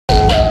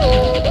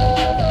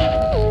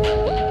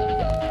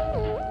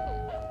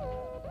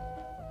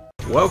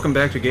Welcome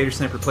back to Gator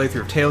Sniper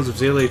playthrough of Tales of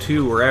Xillia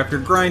 2, where after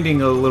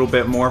grinding a little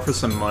bit more for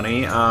some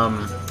money,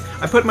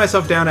 I put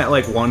myself down at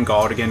like 1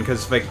 gold again,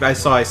 because like, I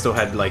saw I still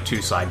had like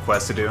 2 side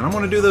quests to do, and I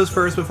want to do those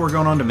first before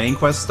going on to main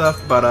quest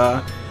stuff, but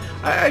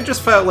I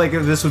just felt like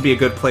this would be a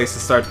good place to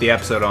start the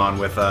episode on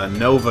with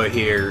Nova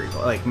here,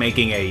 like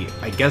making a,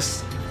 I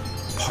guess,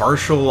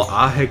 partial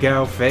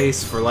Ahegao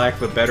face, for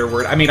lack of a better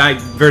word. I mean,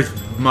 there's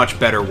much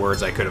better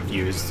words I could have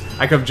used.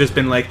 I could have just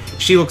been like,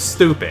 she looks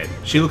stupid.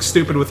 She looks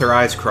stupid with her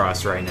eyes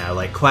crossed right now.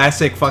 Like,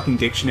 classic fucking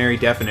dictionary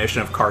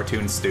definition of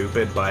cartoon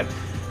stupid, but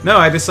no,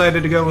 I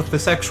decided to go with the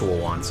sexual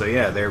one, so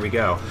yeah, there we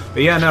go.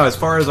 But yeah, no, as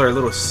far as our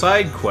little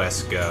side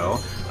quests go,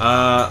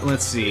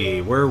 let's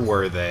see, where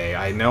were they?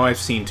 I know I've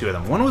seen 2 of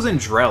them. One was in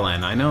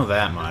Drellin, I know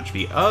that much.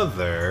 The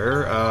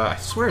other, I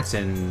swear it's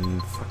in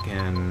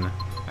fucking...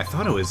 I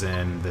thought it was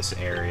in this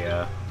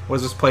area.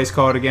 What's this place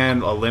called again?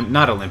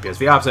 Not Olympios,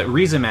 the opposite.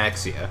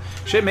 Rizamaxia.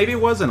 Shit, maybe it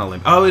was in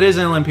Olympios. Oh, it is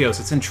in Olympios.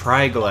 It's in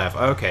Triglav.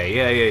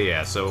 Okay,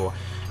 yeah. So,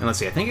 and let's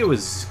see. I think it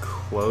was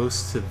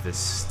close to the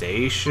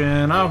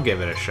station. I'll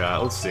give it a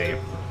shot. Let's see.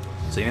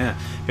 So yeah,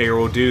 figure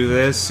we'll do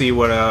this, see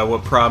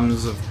what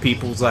problems of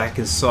people's I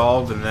can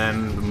solve, and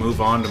then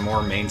move on to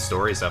more main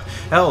story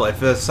stuff. Hell, if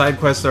the side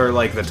quests are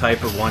like the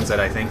type of ones that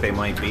I think they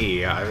might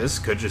be, this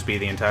could just be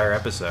the entire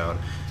episode.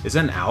 Is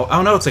it an out?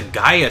 Oh no, it's a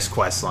Gaius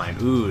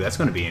questline. Ooh, that's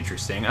going to be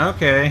interesting.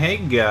 Okay, hey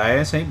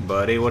Gaius, hey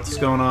buddy, what's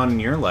going on in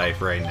your life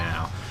right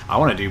now? I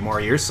want to do more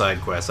of your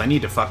side quests. I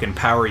need to fucking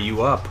power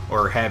you up,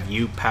 or have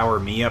you power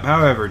me up,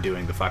 however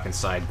doing the fucking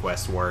side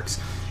quest works.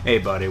 Hey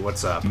buddy,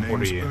 what's up?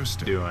 What are you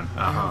doing?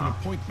 I have an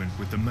appointment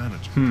with the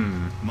manager.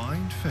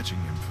 Mind fetching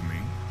him for me?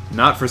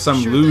 Not for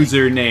some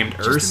loser named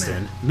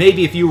Urston.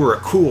 Maybe if you were a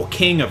cool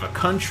king of a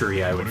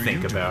country, I would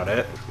think about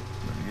it.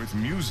 I'm with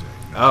Muse.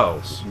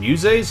 Oh,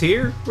 Muse's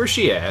here? Where's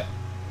she at?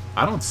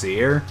 I don't see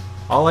her.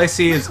 All I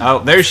see is...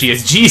 Oh, there she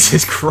is.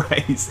 Jesus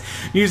Christ.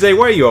 Muse,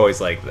 why are you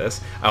always like this?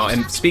 Oh,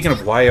 and speaking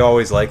of why you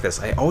always like this,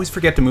 I always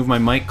forget to move my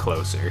mic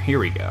closer. Here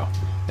we go.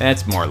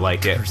 That's more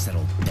like it.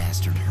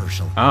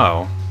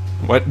 Oh.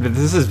 What?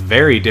 This is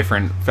very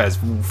different as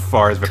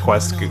far as the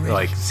quest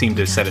like seemed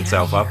to set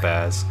itself up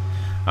as.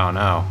 Oh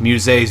no.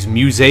 Muse's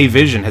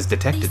vision has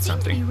detected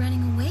something.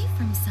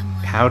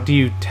 How do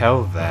you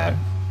tell that?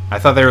 I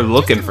thought they were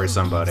looking for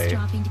somebody.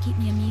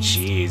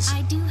 Jeez.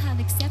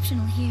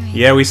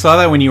 Yeah, we saw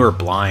that when you were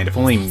blind. If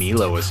only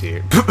Mila was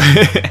here.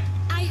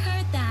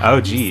 Oh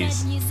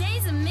jeez.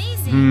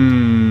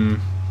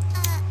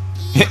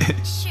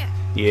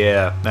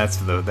 Yeah, that's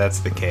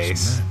the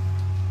case.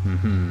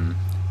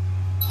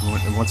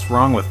 What's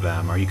wrong with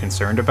them? Are you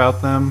concerned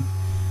about them?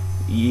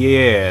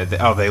 Yeah.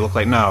 Oh, they look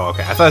like... No,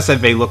 okay. I thought I said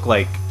they look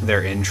like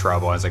they're in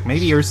trouble. I was like,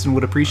 maybe Urston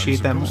would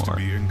appreciate that more. To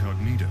be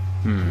incognito.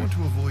 I want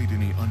to avoid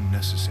any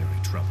unnecessary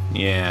trouble.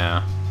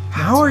 Yeah.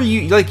 How are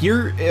you... Like,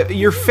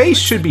 your face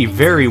should be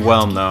very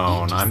well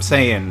known. I'm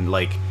saying,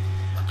 like...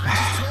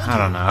 I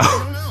don't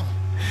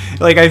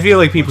know. Like, I feel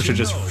like people should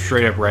just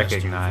straight up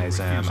recognize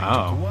him.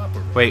 Oh.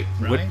 Wait,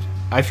 what?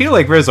 I feel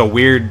like there's a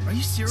weird... Are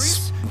you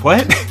serious?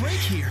 What?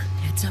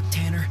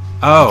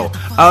 Oh,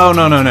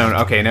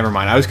 no. Okay, never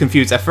mind. I was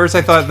confused. At first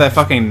I thought that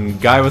fucking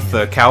guy with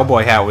the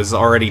cowboy hat was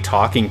already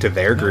talking to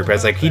their group. I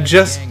was like, he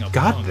just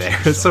got there.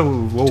 It's so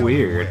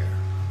weird.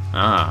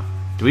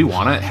 Do we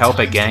want to help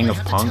a gang of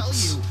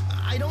punks?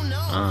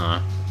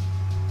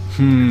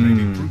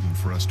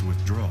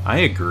 I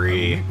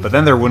agree. But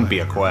then there wouldn't be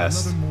a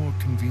quest.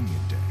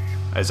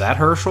 Is that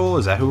Herschel?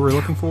 Is that who we're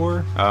looking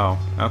for? Oh,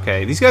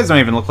 okay. These guys don't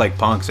even look like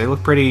punks. They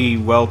look pretty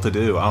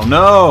well-to-do. Oh,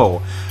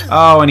 no!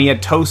 Oh, and he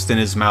had toast in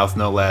his mouth,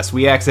 no less.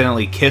 We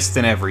accidentally kissed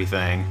and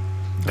everything.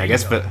 I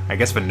guess the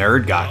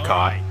nerd got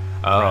caught.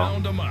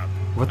 Oh.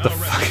 What the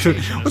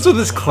fuck? What's with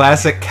this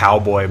classic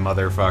cowboy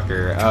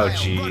motherfucker? Oh,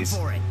 jeez.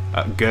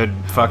 Good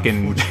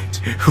fucking...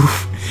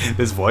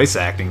 This voice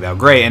acting, though.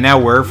 Great, and now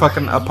we're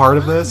fucking a part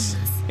of this?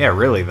 Yeah,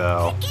 really,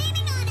 though.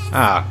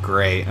 Ah,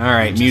 great.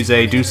 Alright,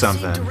 Muse, do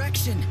something.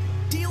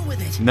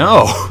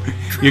 No!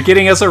 You're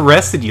getting us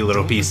arrested, you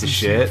little piece of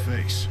shit.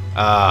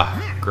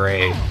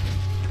 Great.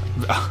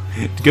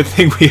 Good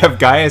thing we have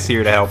Gaius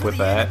here to help with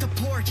that.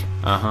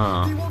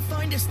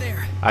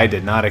 I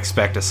did not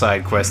expect a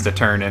side quest to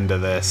turn into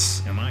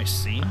this. Am I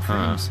seeing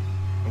things?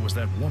 Or was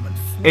that woman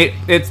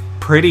it's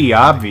pretty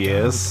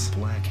obvious.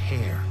 Black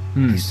hair.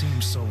 He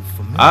seems so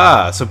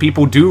familiar. So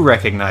people do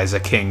recognize a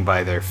king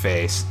by their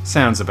face.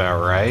 Sounds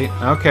about right.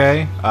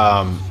 Okay.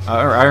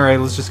 Alright,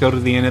 let's just go to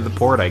the inn at the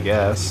port, I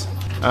guess.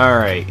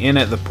 Alright, in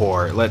at the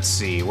port. Let's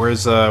see.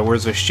 Where's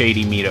a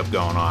shady meetup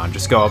going on?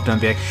 Just go up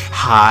and be like,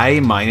 hi,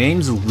 my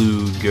name's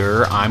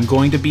Ludger. I'm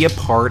going to be a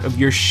part of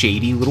your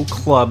shady little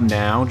club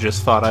now.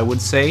 Just thought I would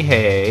say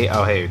hey.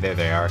 Oh, hey, there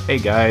they are. Hey,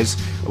 guys.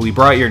 We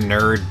brought your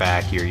nerd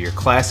back here. Your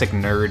classic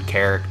nerd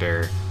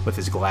character with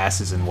his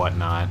glasses and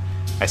whatnot.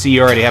 I see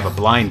you already have a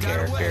blind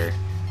character.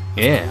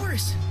 Yeah.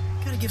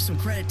 Give some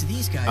credit to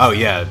these guys. Oh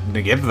yeah,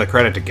 give the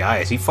credit to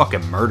Gaius. He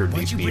fucking murdered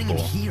these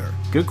people.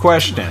 Good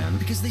question.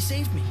 Because they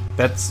saved me.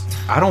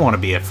 I don't want to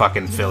be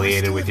fucking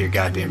affiliated with your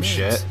goddamn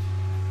shit.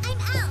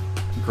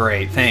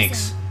 Great,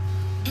 thanks.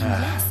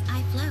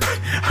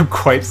 I'm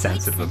quite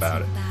sensitive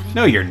about it.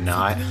 No, you're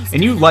not.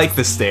 And you like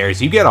the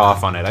stairs. You get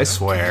off on it, I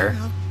swear.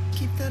 I'll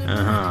keep that in mind.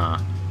 Uh-huh.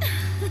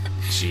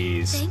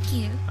 Jeez. Thank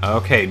you.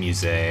 Okay,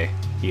 Muse.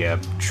 You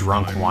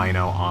drunk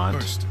wino aunt.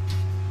 First,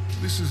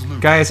 this is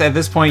Ludger. Guys, at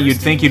this point, you'd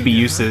think you'd be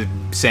used to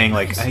saying,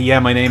 like, yeah,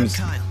 my name's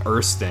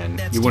Erston.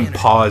 That's You wouldn't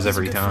Gator. pause He's a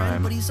every good friend,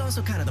 time. but he's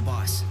also kind of the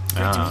boss.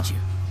 Great to Ah. meet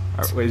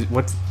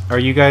you. Are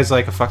you guys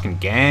like a fucking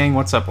gang?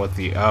 What's up with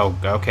you? Oh,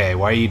 okay.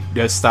 Why you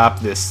just stop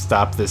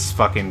this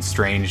fucking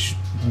strange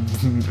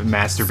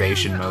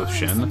masturbation So you're all in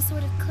motion? some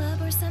sort of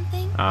club or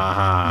something?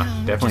 Uh-huh. No,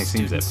 we're Definitely just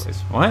seems that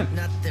students. place. What?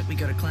 Not that we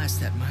go to class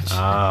that much.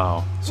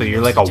 Oh. So We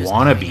you're like a mostly just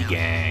hang wannabe out.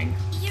 gang.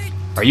 You're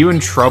Are you in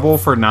trouble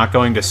for not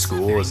going to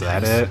school? Is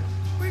that it?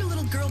 Where'd a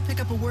little girl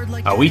pick up a word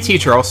like Oh, that we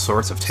teach her anyway? all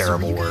sorts of So are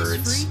terrible you guys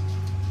words. free?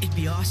 It'd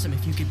be awesome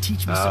if you could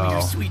teach me some of your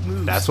Oh. sweet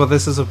moves. That's what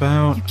this is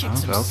about? You kicked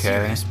some Oh, okay.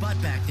 serious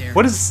butt back there.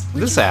 What is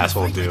Where'd this you learn to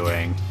asshole fight like that?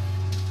 doing?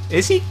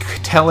 Is he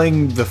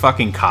telling the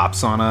fucking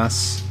cops on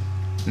us?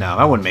 No,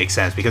 that wouldn't make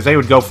sense, because they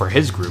would go for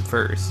his group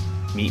first.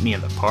 Meet me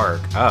in the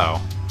park.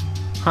 Oh.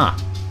 Huh.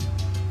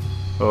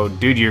 Oh,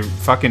 dude, you're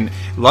fucking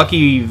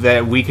lucky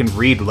that we can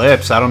read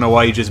lips. I don't know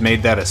why you just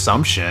made that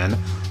assumption.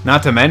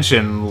 Not to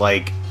mention,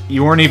 like,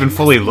 you weren't even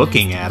fully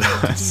looking at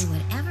us. Do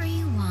whatever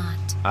you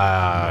want.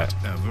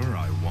 Whatever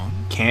I want.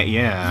 Can't,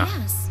 yeah.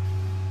 Yes.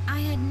 I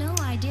had no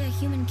idea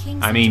human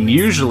kings. I mean, enjoyed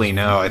usually sex.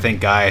 no. I think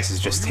Gaius is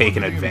just Are you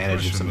taking under the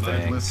advantage of some impression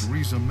that I'd things. left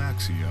Riza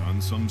Maxia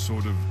on some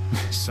sort of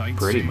sightseeing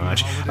Pretty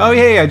much. holiday? Oh,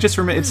 yeah, I just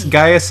remember. It's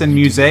Gaius and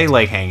Muse,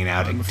 like, hanging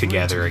out I'm afraid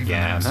together to even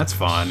again. ask That's this,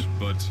 fun.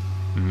 But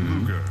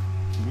Ludger,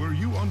 were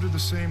you under the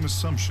same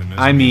assumption as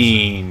I me?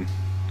 mean,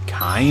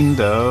 kind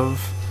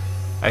of.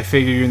 I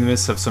figured you're in the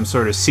midst of some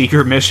sort of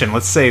secret mission.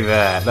 Let's say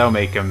that. That'll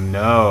make him...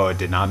 No, it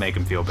did not make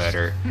him feel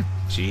better.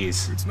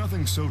 Jeez. It's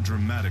nothing so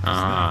dramatic as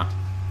Uh-huh. that.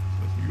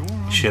 But you're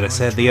on Should have the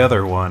said right the track.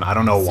 other one. I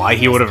don't know why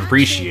he So would have there's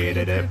actually a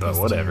appreciated greater it, but purpose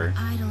to whatever.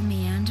 Idle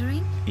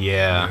meandering?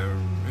 Yeah. There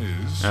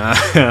is.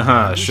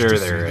 I wish Sure to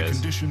see there the is.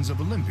 conditions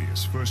of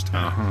Olympius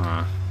firsthand,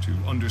 Uh-huh. to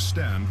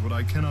understand what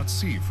I cannot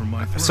see from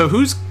my throne. So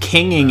who's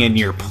kinging in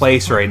your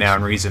place right now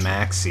in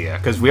Rizamaxia?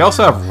 Because we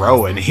also have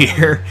Rowan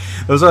here.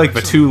 Those are like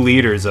the two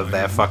leaders of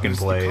that fucking Witness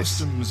the place.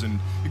 customs and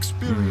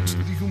experience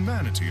the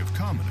humanity of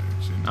commoners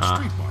in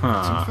street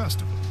markets and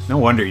festivals. No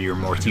wonder you're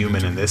more I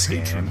human in entertained this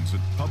game. patrons at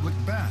public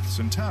baths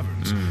and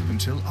taverns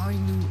until I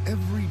knew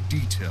every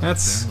detail of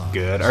That's their lives.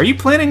 good. Are you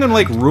planning on,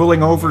 like,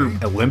 ruling over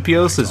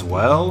Olympios as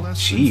well?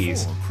 Less than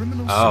Jeez. 4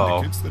 criminal Oh.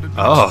 syndicates that had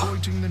been Oh.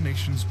 exploiting the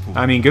nation's poor.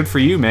 I mean, good for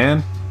you,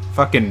 man.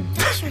 Fucking...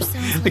 That sure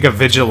sounds like a the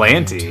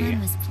vigilante.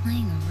 Time was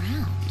playing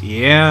around.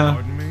 Yeah.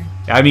 Pardon me?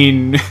 I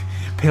mean,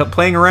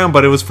 playing around,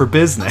 but it was for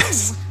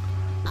business.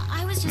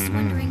 I was just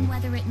wondering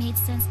whether it made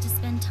sense to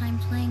spend time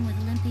playing with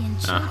Olympian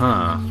children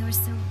Uh-huh. when you were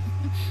so...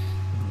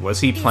 Was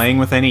he playing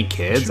with any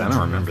kids? I don't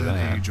Children of remember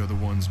that. age are the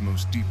ones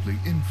most deeply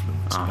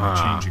influenced by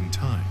Uh-huh. changing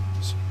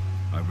times.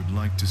 I would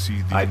like to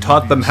see the I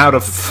taught them how to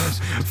Olympians of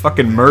the present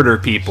fucking murder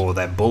people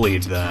that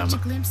bullied to them. catch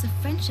a glimpse of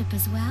friendship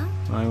as well?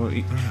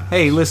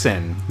 Hey,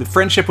 listen. The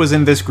friendship was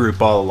in this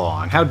group all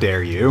along. How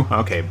dare you?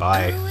 Okay,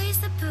 bye. Always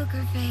the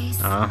poker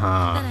face.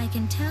 Uh-huh. But I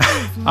can tell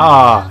you've learned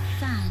Ah. about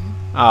fun.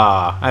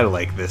 Ah, I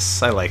like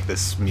this. I like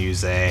this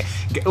Muse.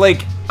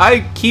 Like,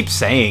 I keep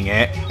saying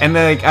it, and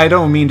like, I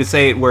don't mean to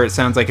say it where it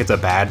sounds like it's a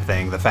bad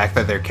thing. The fact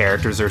that their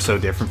characters are so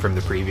different from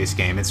the previous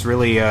game, it's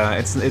really,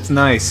 it's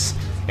nice.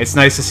 It's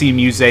nice to see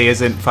Muse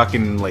isn't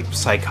fucking, like,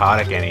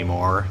 psychotic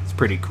anymore. It's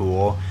pretty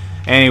cool.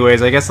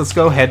 Anyways, I guess let's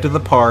go head to the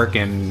park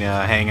and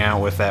hang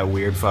out with that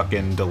weird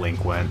fucking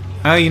delinquent.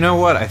 You know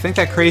what? I think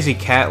that crazy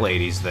cat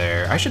lady's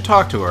there. I should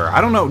talk to her.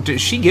 I don't know. Does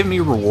she give me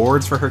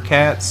rewards for her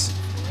cats?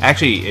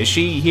 Actually, is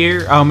she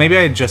here? Oh, maybe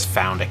I just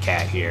found a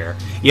cat here.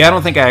 Yeah, I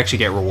don't think I actually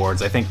get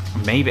rewards. I think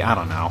maybe, I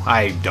don't know.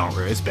 I don't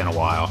really, it's been a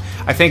while.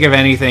 I think if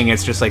anything,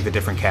 it's just like the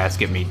different cats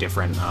give me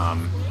different,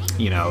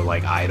 you know,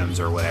 like items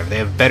or whatever. They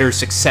have better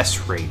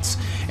success rates.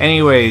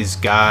 Anyways,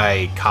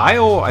 guy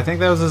Kyle, I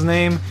think that was his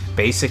name.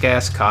 Basic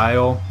ass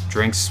Kyle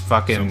drinks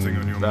fucking Something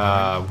on your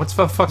mind? what's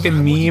the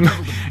fucking meme?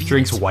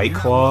 Drinks White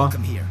Claw.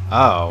 welcome here.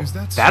 Oh, Is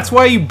that that's so?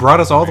 why you brought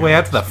us all the way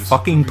out to the This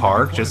fucking really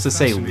park quite just a to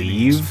say fascinating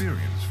leave?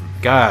 experience for me.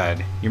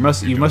 God, you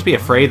must be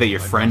afraid that your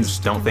friends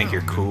I'd don't rather think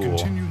you're stick around and cool.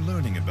 continue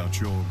learning about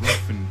your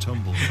rough and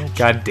tumble culture.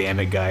 God damn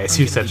it, guys,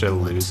 I'm you're gonna such be a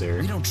blunt. loser.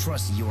 We don't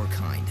trust your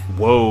kind.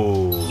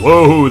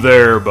 Whoa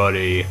there,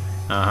 buddy.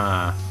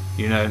 Uh-huh.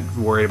 You're not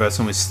worried about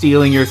someone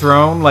stealing your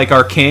throne, like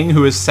our king,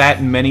 who has sat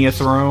in many a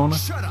throne?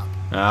 Shut up.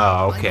 Oh,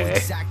 I know okay.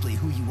 exactly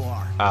who you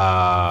are.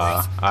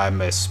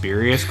 I'm a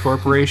Spurious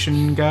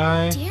Corporation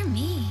guy? Dear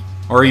me.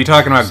 Or are you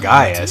talking about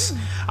Gaius?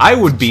 I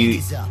would be...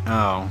 Check this out.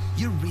 Oh.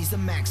 You're Riza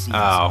Maximus.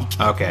 Oh, You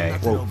can't okay. pull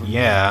nothing Well, over me.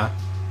 yeah.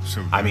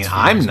 So I mean, that's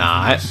I'm what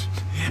not. it's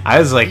I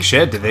was like,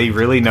 shit, did they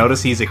really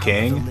notice he's a Out with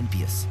king?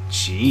 Olympius.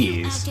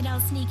 You Jeez. acted all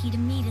sneaky to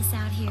meet us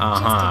out here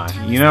Uh-huh. just to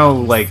tell You us know,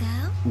 about like,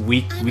 yourself? we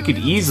I could don't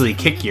know, easily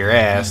just kick look your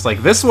at ass. me.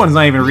 Like, this one's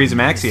not even Riza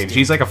Maxia.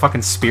 She's like a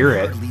fucking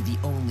spirit. Hardly the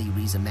only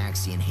Riza Riza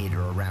Maxian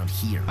hater around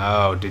here.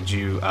 Oh, did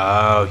you?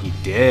 Oh, he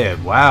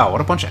did. Wow,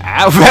 what a bunch of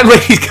That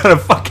lady's got a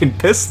fucking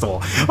pistol.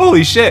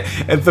 Holy shit.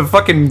 And the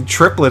fucking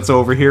triplets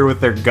over here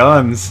with their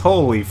guns.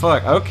 Holy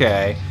fuck.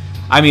 Okay.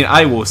 I mean,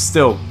 I will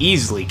still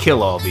easily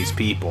kill all these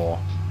people.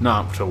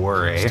 Not to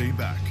worry. Stay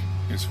back.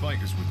 His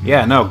fight is with me.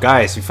 Yeah, no,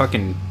 guys, we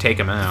fucking take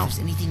him If out. there's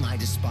anything I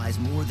despise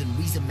more than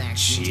Riza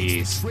Maxian,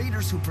 it's Jeez. the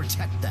traitors who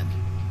protect them.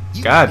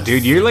 You God, gotta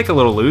dude, be you're like a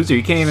little loser.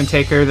 You can't even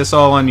take care of this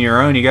all on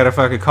your own. You gotta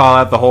fucking call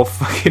out the whole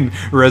fucking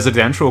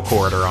residential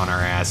quarter on our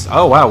ass.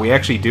 Oh, wow, we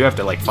actually do have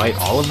to, like, fight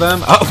all of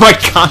them? Oh my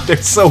god, they're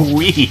so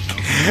weak.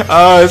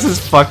 Oh, this is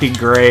fucking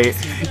great.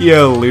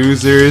 You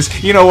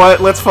losers. You know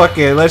what?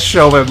 Let's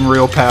show them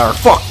real power.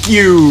 Fuck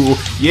you!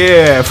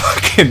 Yeah,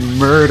 fucking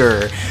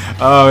murder.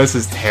 Oh, this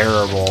is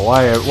terrible.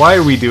 Why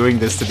are we doing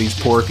this to these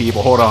poor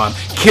people? Hold on.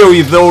 Kill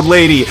you, the old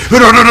lady!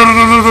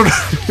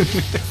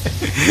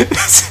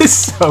 This is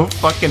so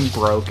fucking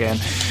broken.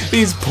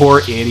 These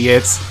poor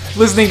idiots.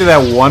 Listening to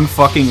that one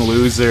fucking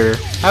loser.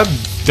 How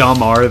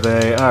dumb are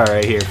they?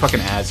 Alright, here. Fucking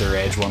Azure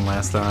Edge one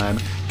last time.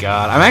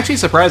 God. I'm actually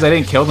surprised I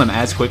didn't kill them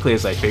as quickly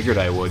as I figured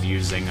I would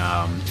using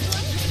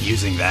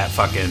that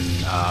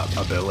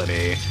fucking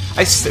ability.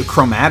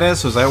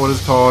 Chromatus, was that what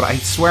it's called? I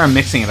swear I'm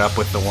mixing it up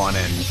with the one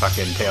in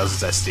fucking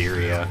Tales of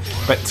Zestiria.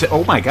 But,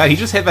 oh my god, he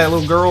just hit that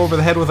little girl over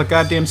the head with a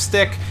goddamn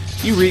stick.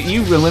 You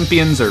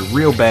Olympians are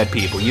real bad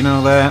people, you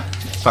know that?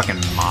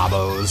 Fucking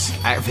mobos.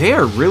 They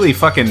are really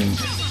fucking...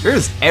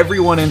 There's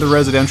everyone in the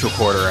residential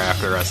quarter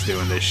after us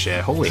doing this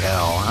shit. Holy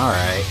hell.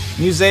 Alright.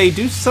 Muse,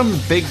 do some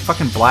big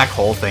fucking black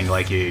hole thing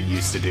like you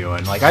used to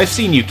doing. Like, I've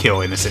seen you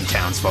kill innocent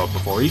townsfolk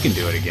before. You can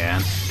do it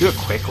again. Do it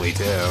quickly,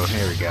 too.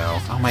 Here we go.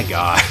 Oh my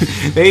god.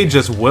 They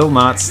just will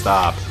not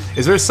stop.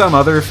 Is there some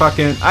other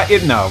fucking...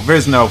 no,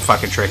 there's no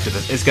fucking trick to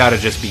this. It's gotta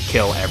just be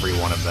kill every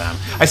one of them.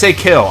 I say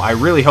kill. I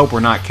really hope we're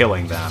not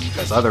killing them,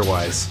 because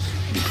otherwise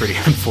it'd be pretty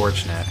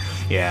unfortunate.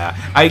 Yeah,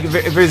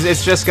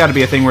 it's just got to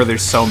be a thing where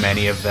there's so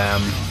many of them,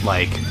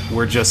 like,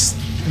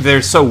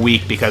 they're so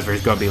weak because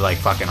there's going to be, like,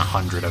 fucking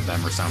 100 of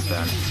them or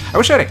something. I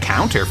wish I had a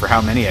counter for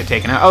how many I'd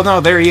taken out. Oh, no,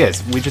 there he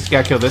is. We just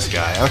got to kill this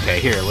guy. Okay,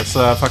 here, let's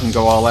fucking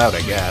go all out,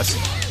 I guess.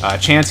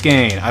 Chance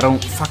gain. I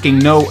don't fucking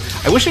know.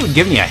 I wish it would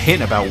give me a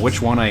hint about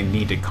which one I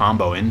need to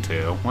combo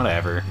into.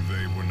 Whatever.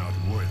 They were not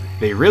worthy.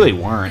 They really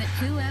weren't.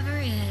 But whoever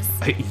is.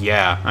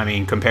 Yeah, I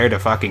mean, compared to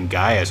fucking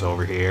Gaius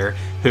over here,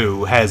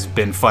 who has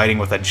been fighting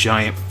with a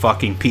giant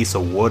fucking piece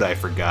of wood I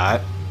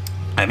forgot.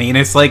 I mean,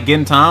 it's like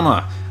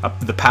Gintama.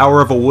 The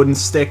power of a wooden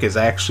stick is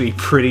actually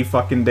pretty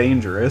fucking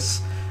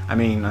dangerous. I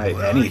mean,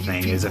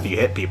 anything is if you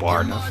hit people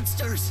hard enough.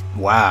 monsters.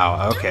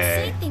 Wow, Don't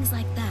okay. say things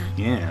like that.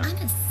 Yeah. I'm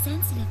a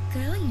sensitive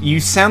girl, You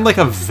sound like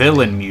a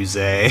villain, Muse.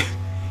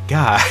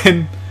 God.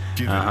 Give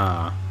it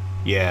Uh-huh.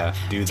 Yeah,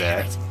 do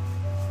that. it.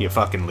 You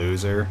fucking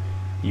loser.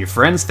 Your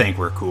friends think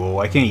we're cool.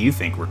 Why can't you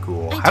think we're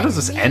cool? I How does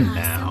didn't this end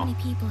realize So now? many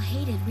people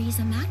hated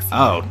Riza Maxian.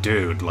 Oh,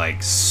 dude,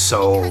 like,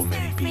 so Because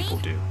many they're people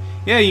afraid. do.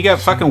 Yeah, you got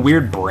fucking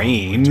weird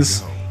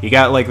brains. You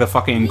got, like, the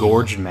fucking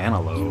engorged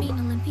mana You mean lobe.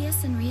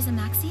 Olympius and Riza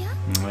Maxia?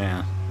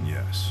 Yeah.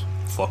 Yes.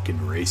 Fucking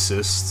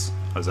racists.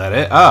 Was that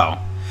it? Oh.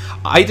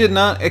 I did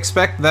not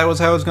expect that was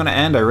how it was going to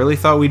end. I really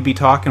thought we'd be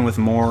talking with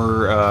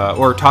more,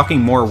 or talking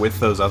more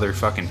with those other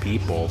fucking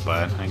people,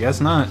 but I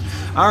guess not.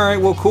 Alright,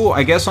 well, cool.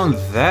 I guess on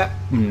that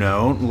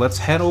note, let's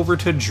head over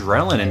to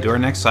Drellin and do our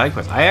next side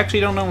quest. I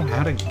actually don't know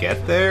how to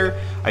get there.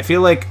 I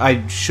feel like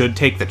I should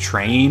take the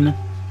train,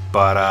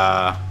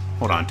 but,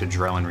 hold on, to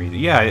Drellin.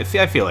 Yeah, I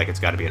feel like it's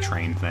got to be a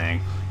train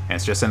thing. And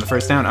it's just in the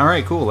first town.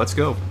 Alright, cool, let's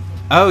go.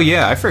 Oh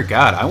yeah, I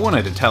forgot. I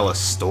wanted to tell a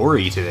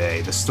story today.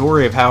 The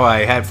story of how I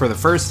had, for the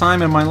first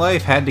time in my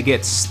life, had to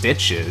get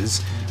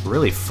stitches.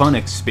 Really fun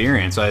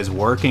experience. I was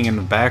working in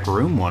the back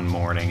room one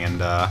morning,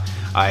 and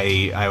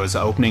I was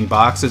opening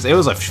boxes. It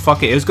was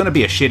it was gonna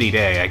be a shitty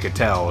day. I could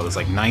tell. It was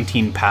like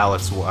 19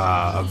 pallets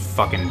of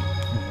fucking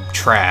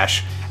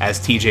trash, as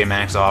TJ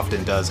Maxx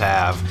often does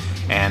have.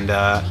 And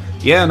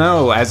yeah,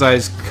 no. As I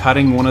was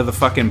cutting one of the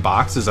fucking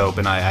boxes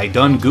open, I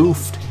done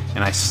goofed.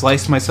 And I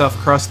sliced myself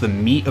across the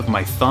meat of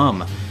my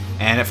thumb.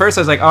 And at first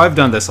I was like, oh, I've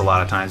done this a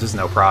lot of times, there's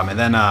no problem. And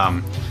then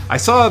I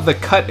saw the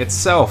cut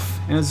itself,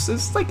 and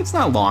it's like, it's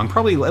not long,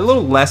 probably a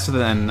little less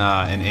than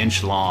an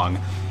inch long.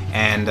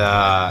 And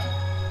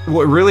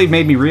what really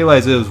made me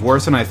realize it was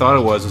worse than I thought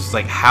it was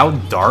like how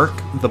dark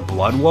the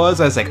blood was.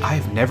 I was like,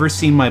 I've never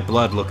seen my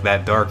blood look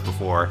that dark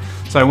before.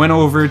 So I went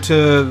over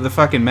to the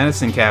fucking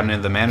medicine cabinet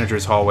in the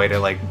manager's hallway to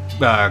like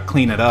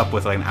clean it up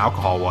with like an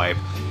alcohol wipe.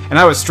 And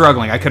I was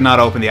struggling. I could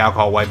not open the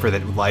alcohol wipe for the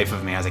life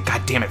of me. I was like,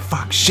 God damn it,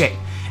 fuck, shit.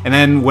 And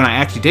then when I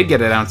actually did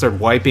get it out and started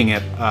wiping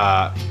it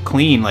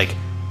clean, like,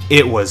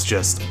 it was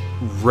just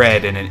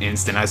red in an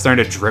instant. I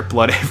started to drip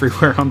blood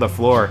everywhere on the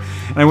floor.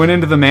 And I went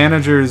into the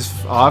manager's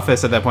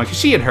office at that point, because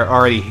she had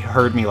already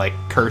heard me, like,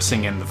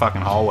 cursing in the fucking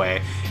hallway.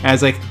 And I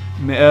was like,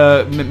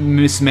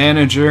 Miss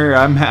Manager,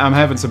 I'm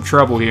having some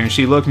trouble here. And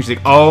she looked and she's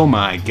like, oh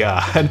my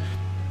God.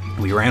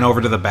 We ran over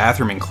to the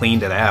bathroom and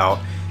cleaned it out.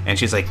 And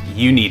she's like,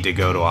 you need to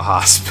go to a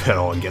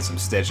hospital and get some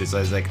stitches. I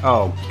was like,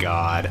 oh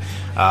god,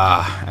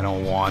 I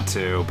don't want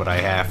to, but I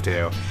have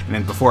to. And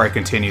then before I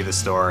continue the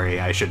story,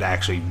 I should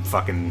actually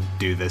fucking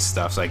do this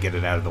stuff so I get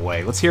it out of the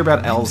way. Let's hear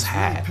about Elle's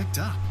hat.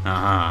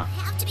 I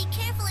have to be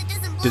careful it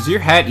doesn't blow. Does your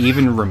hat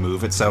even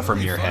remove itself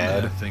from your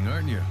head? Thing,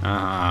 aren't you?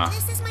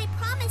 This is my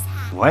promise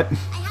hat. What? I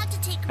have to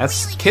take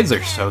That's really kids good are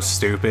care so of it.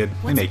 stupid. They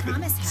What's a make the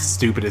promise hat?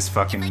 stupidest If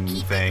I fucking keep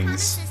my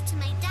things. promises to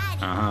my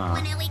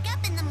daddy, when I wake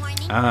up in the morning,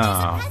 there's a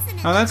Oh, present in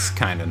oh, the that's box.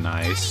 kind of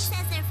Daddy nice. says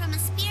they're from a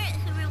spirit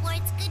who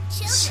rewards good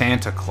children.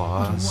 Santa What a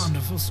Claus.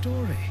 wonderful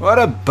story. What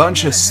a bunch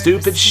Never of heard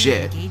stupid a spirit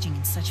shit. engaging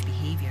in such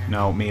behavior.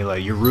 No, Mila,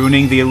 you're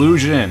ruining the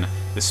illusion.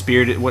 The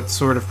spirit. What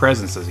sort of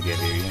presents does it give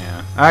you?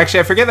 Yeah. Actually,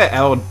 I forget that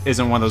Elle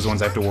isn't one of those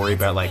ones I have to worry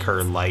about, like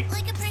her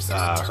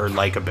her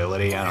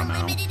likability. I don't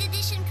know. Limited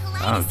edition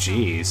Oh, kaleidoscope,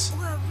 jeez.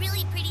 or a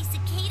really pretty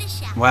cicada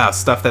shell. Wow,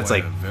 stuff that's Boy,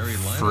 like a very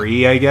lineup.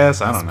 free, I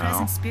guess. I This don't know.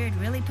 present spirit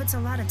really puts a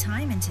lot of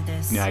time into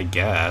this. Yeah, I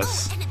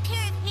guess. Oh, and a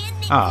pair of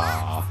handmade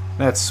Aw, gloves.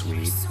 that's They're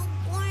sweet. so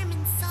warm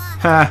and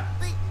soft. Ha.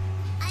 But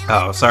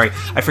I Oh, like sorry. them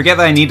I forget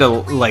that I need to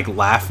like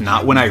laugh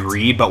not when I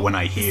read, but when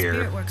I The hear.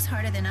 spirit works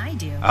harder than I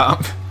do.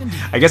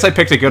 I guess I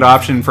picked a good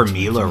option for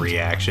Mila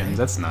reactions.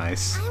 That's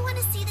nice. I want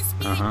to see the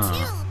spirit Uh-huh.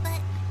 too, but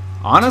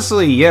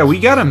Honestly, yeah, we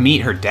gotta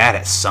meet her dad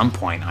at some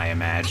point, I I guess I'll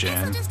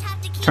imagine. just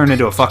have to keep Turn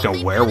into a my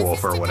fucking werewolf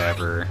or promises to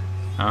whatever.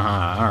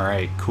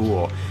 Alright,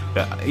 cool.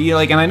 Yeah,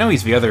 like, and I know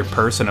he's the other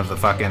person of the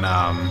fucking,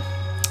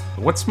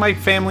 what's my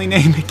family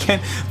name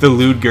again? The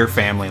Ludger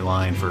family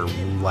line, for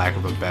lack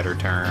of a better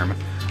term.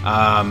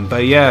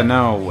 But yeah,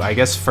 no, I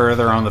guess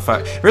further on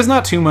the there's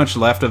not too much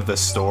left of the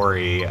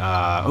story.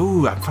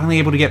 Ooh, I'm finally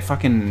able to get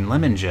fucking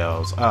lemon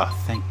gels. Oh,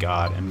 thank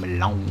God, and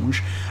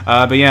melange.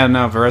 But yeah,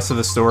 no, the rest of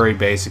the story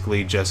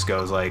basically just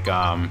goes like,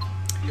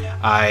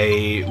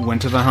 I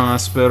went to the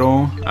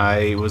hospital.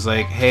 I was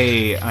like,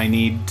 hey, I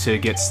need to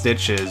get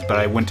stitches, but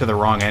I went to the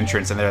wrong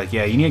entrance, and they're like,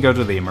 yeah, you need to go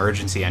to the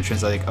emergency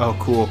entrance. I'm like, oh,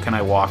 cool, can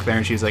I walk there?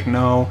 And she's like,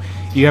 no,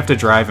 you have to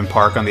drive and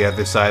park on the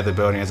other side of the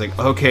building. I was like,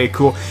 okay,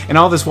 cool. And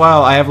all this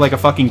while, I have like a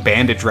fucking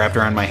bandage wrapped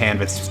around my hand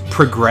that's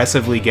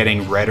progressively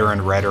getting redder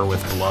and redder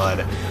with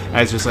blood.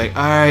 I was just like,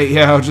 alright,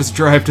 yeah, I'll just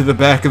drive to the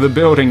back of the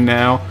building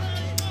now.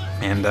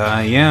 And,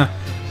 yeah.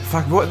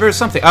 Fuck, what, there's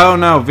something. Oh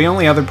no, the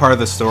only other part of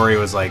the story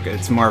was like,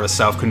 it's more of a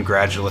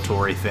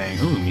self-congratulatory thing.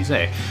 Ooh,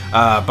 musée.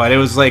 But it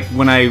was like,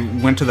 when I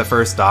went to the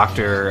first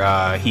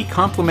doctor, he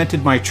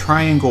complimented my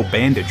triangle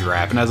bandage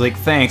wrap, and I was like,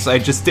 thanks, I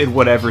just did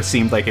whatever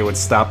seemed like it would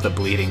stop the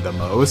bleeding the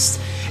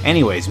most.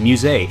 Anyways,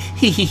 musée.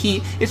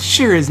 Hee, it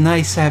sure is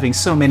nice having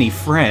so many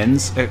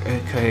friends.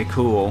 Okay,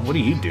 cool. What do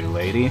you do,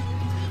 lady?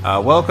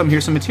 Welcome,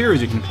 here's some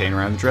materials you can obtain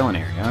around the drilling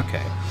area.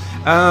 Okay.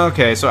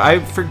 Okay, so I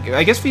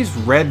guess these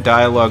red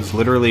dialogues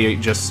literally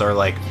just are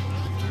like,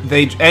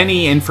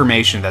 any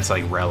information that's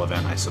like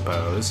relevant, I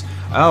suppose.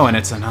 Oh, and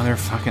it's another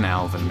fucking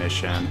Alvin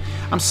mission.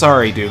 I'm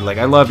sorry, dude, like,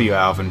 I love you,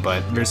 Alvin,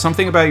 but there's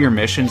something about your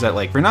missions that,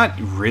 like, they're not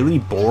really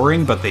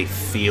boring, but they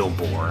feel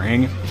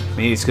boring.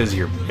 Maybe it's because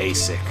you're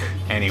basic.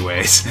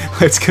 Anyways,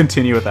 let's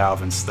continue with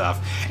Alvin's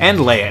stuff. And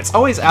Leia. It's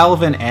always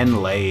Alvin and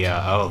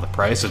Leia. Oh, the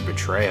price of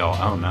betrayal.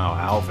 Oh no,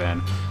 Alvin.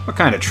 What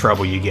kind of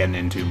trouble you getting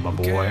into, my Who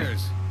boy?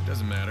 cares?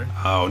 Doesn't matter.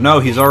 Oh no,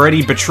 he's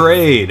already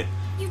betrayed!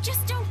 You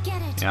just don't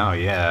get it. Oh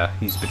yeah,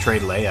 he's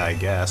betrayed Leia, I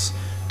guess.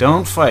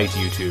 Don't fight,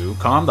 you two.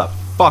 Calm the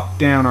fuck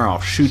down or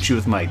I'll shoot you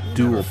with my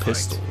dual fight.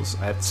 pistols.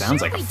 That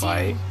sounds like a we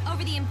fight. do.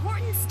 Over the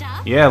important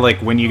stuff. Yeah, like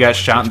when you got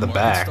shot in the Which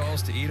back. market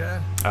stalls to eat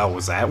at? Oh,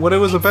 was that what it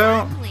was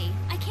about? Exactly.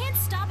 I can't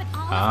stop at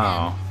all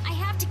Oh. of them. I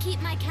have to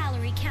keep my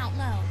calorie count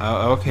low.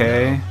 Oh,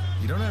 okay.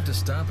 You don't have to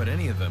stop at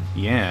any of them.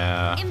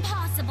 Yeah.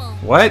 Impossible.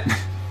 What?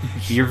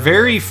 You're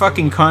very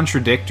fucking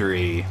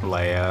contradictory,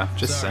 Leia.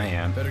 Just Sorry,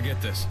 saying. Better get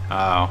this.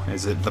 Oh,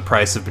 is it the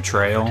price of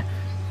betrayal?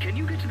 Can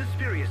you get to the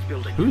Spurious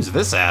building? Who's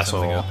this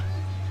asshole? up.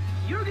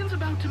 Jurgen's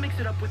about to mix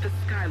it up with the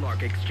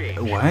Skylark exchange.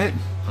 What?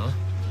 Huh?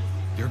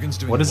 Jurgen's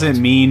doing What does it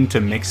mean to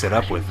mix it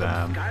up with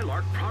them?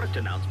 Skylark product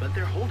announcement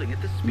they're holding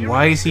at the Spurious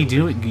Why is he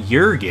building. doing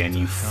Jurgen,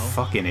 you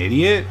fucking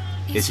idiot?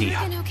 Is he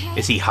Jurgen okay?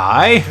 is he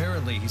high?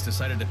 Apparently, he's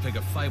decided to pick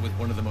a fight with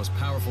one of the most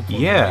powerful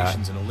Yeah.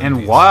 corporations in Olympia.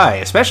 And why?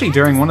 Especially That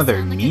during one of their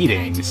doesn't sound like a good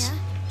meetings. idea.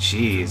 If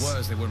it Jeez.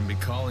 was, they wouldn't be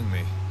calling me.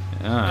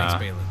 Ah. Thanks,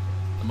 Balin.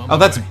 I'm on Oh, my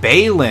that's way.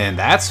 Balin.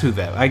 That's who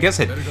that. I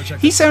guess it. Better go check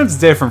He this sounds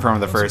different from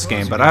the I'm first surprised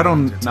game, you but didn't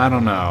I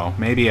don't volunteer. know.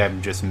 Maybe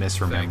I'm just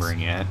misremembering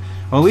Thanks. it.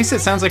 Well, at least it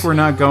sounds like we're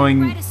not Write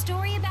going. a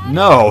story about it?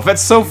 No,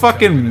 that's so You'd tell me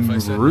fucking if I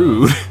said no.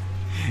 rude.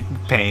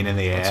 Pain in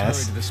the Let's hurry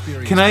ass. to the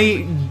Spurious Can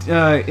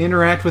I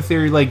interact with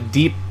their like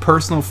deep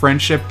personal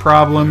friendship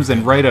problems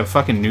and write a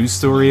fucking news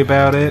story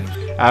about it?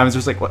 I was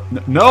just like,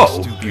 what?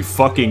 No, you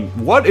fucking.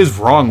 What is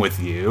wrong with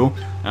you?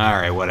 All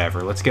right,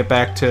 whatever. Let's get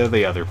back to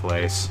the other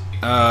place.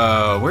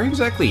 Where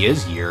exactly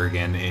is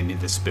Jurgen in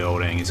this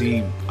building? Is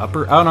he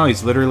upper? Oh no,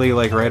 he's literally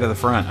like right at the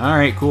front. All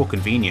right, cool,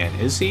 convenient.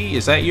 Is he?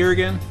 Is that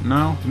Jurgen?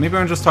 No, maybe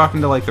I'm just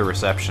talking to like the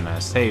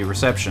receptionist. Hey,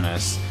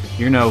 receptionist,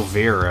 you're no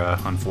Vera,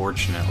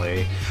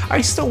 unfortunately. I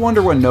still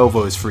wonder what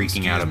Novo is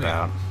freaking out Excuse me.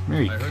 about.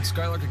 Very, I heard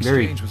Skylark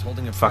very Exchange was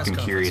holding a press fucking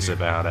conference curious here.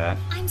 about it.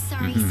 I'm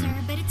sorry, sir,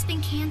 but it's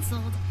been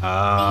canceled. They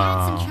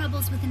had some Oh.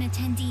 troubles with an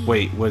attendee.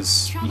 Wait,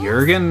 was Troubles?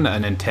 Jurgen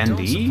an Don't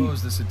attendee?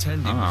 suppose this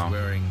attendee Oh. was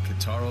wearing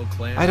Kataro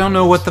clan I don't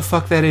know what the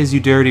fuck that is, you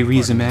dirty Pardon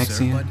me, sir,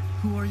 Riza-Maxian. but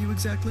who are you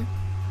exactly?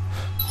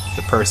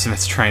 The person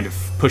that's trying to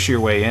push your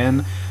way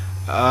in.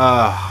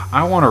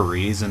 I want to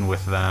reason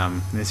with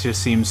them. This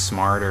just seems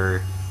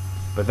smarter.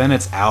 But then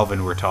it's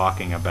Alvin we're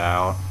talking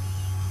about.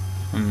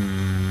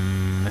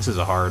 This is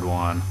a hard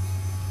one.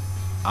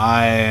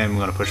 I'm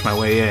gonna push my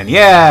way in.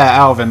 Yeah,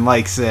 Alvin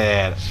likes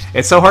it.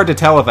 It's so hard to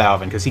tell with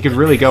Alvin because he could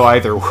really go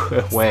either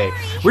way.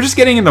 We're just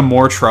getting into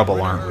more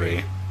trouble, aren't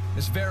we?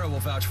 Miss Vera will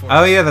vouch for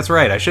Oh us. yeah, that's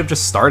right. I should have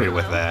just started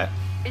with that.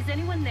 Is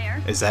anyone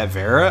there? Is that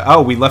Vera?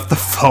 Oh, we left the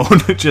phone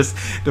just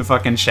to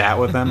fucking chat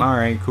with them. All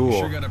right, You cool.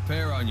 sure got a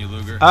pair on you,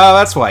 Ludger. Oh,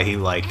 that's why he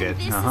liked And it.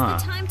 this is Uh-huh.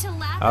 the time to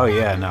laugh Oh about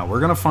yeah, it. no,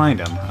 we're gonna find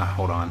him.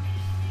 Hold on.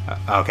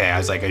 Okay, I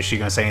was like, is she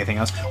gonna say anything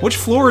else? Which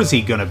floor is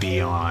he gonna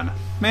be on?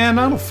 Man,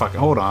 I don't fucking.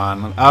 Hold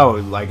on.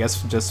 Oh, I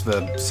guess just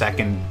the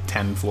second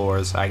 10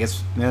 floors. I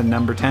guess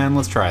number 10.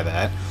 Let's try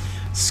that.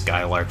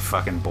 Skylark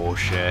fucking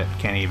bullshit.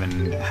 Can't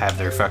even have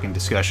their fucking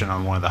discussion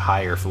on one of the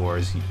higher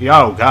floors.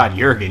 Oh god,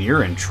 Jurgen,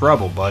 you're in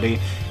trouble, buddy.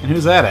 And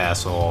who's that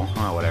asshole?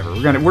 Oh, whatever.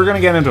 We're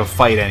gonna get into a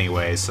fight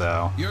anyway,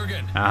 so.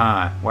 Jurgen,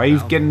 Why are you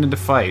getting into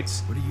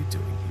fights? What are you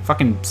doing here?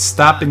 Fucking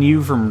stopping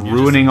you from You're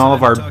ruining just all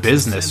of our trying to talk some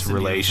business sense into your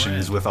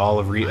relations friend. with all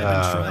of I've been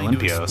trying to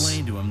Olympios.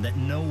 explain to him that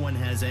no one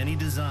has any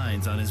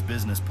designs on his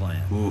business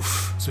plan.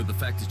 Oof. So the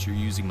fact that you're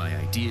using my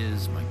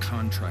ideas, my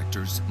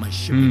contractors, my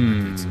shipping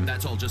methods, Hmm.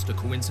 that's all just a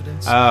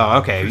coincidence? Oh,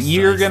 okay. Precisely.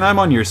 Jurgen, I'm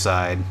on your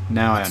side.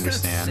 Now I What's that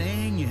understand.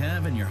 saying you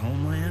have in your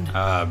homeland?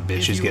 Bitches If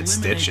you get eliminate the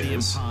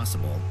stitches.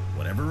 impossible,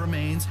 whatever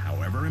remains,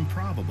 however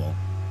improbable,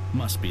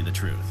 must be the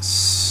truth.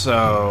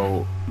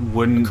 So,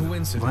 wouldn't...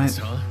 coincidence,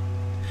 what? huh?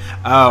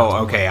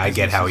 Oh, okay, I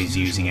get how he's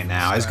using it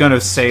now. I was gonna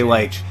say,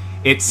 like,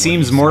 it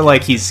seems more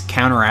like he's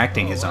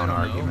counteracting his Oh, own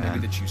I don't know. Maybe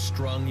argument. that you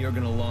strung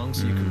Jurgen along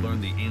so you could learn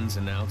the ins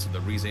and outs of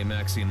the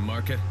Rize-Maxian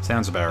market.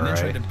 Sounds about And then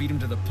try right. to beat him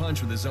to the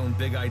punch with his own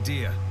big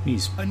idea.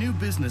 He's... A new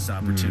business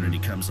opportunity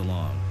comes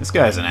along. This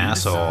guy's an You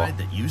asshole. decide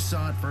that you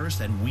saw it first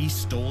and we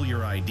stole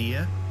your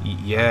idea?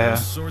 Yeah.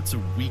 Those sorts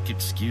of weak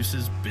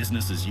excuses,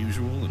 business as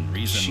usual, and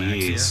reason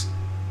Jeez.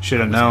 Should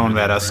have known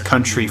that us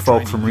country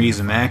folk from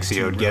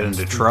Riza-Maxia would get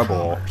into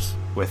trouble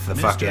with the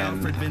fucking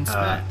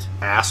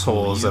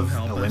assholes of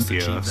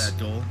Olympios.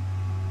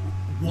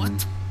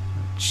 What?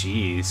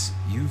 Jeez.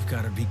 You've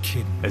got to be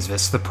kidding me. Is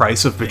this the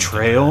price of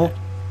betrayal?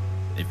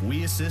 If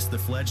we assist the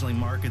fledgling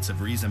markets of I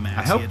hope-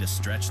 Riza-Maxia to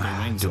stretch their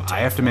wings Do and I take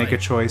have to make a flight,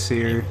 choice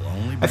here? it will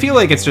only I bring feel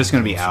like the it's just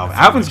gonna be closer Alvin.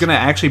 to Alvin's gonna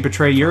fruition. actually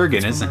betray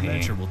Jurgen, Profits from isn't our he?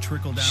 venture will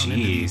trickle down into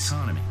the Jeez.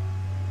 economy.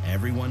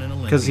 Everyone in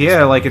Because, Olympia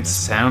yeah, is like, doing it this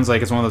sounds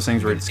like it's one of those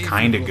things where it's If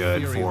kind of your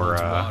good theory for,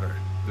 holds water,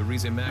 the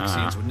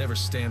Rize-Maxians would never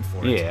stand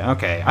for it. yeah,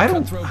 okay. I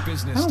don't Cutthroat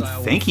business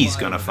style think will he's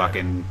fly gonna over there.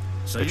 fucking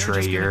So you're betray just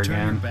gonna turn your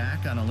Jurgen.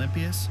 back on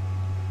Olympius?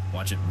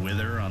 Watch it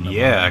wither on the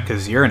Yeah, vine?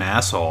 because you're an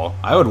asshole.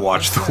 I would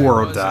watch That's the why I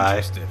world was die.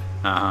 interested.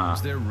 Uh-huh.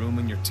 Is there room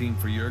in your team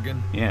for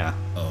Jurgen? Yeah.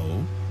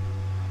 Oh?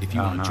 If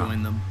you Oh, want no. to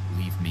join them,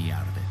 leave me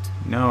out of it.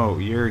 No,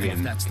 And if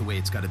Jurgen. that's the way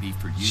it's got to be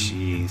for you,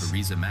 and Jeez. for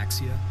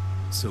Riza-Maxia,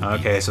 so be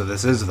Okay, it. so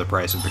this is the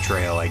price of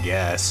betrayal, I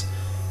guess.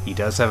 He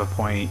does have a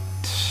point.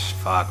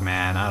 Fuck,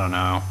 man, I don't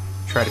know.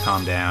 Try to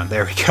calm down.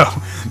 There we go.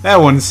 That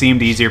one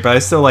seemed easier, but I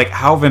still like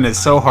Alvin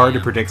is so hard to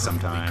predict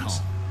sometimes.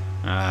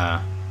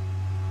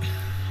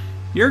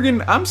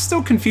 Jurgen, I'm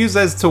still confused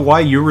as to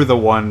why you were the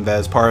one that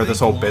is part of this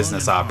whole Think long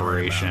business and hard about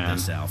operation.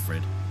 this,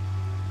 Alfred.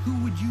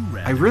 Who would you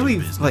rather I really, do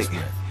business like,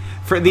 with?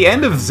 for the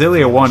end of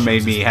Xillia 1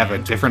 made me have a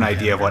different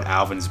idea of what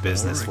Alvin's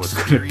business Or was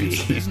going to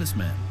experienced be.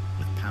 businessmen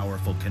with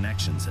powerful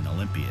connections in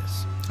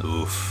Olympias.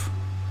 Oof.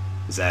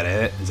 Is that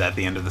it? Is that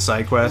the end of the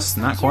side quest?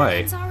 Not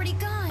Jurgen's quite. already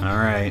gone.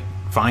 Alright.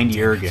 Find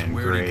Jurgen.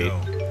 Where'd he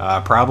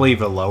Great. Probably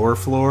the lower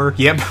floor.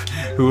 Yep.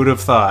 Who would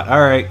have thought?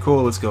 Alright,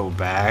 cool. Let's go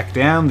back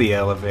down the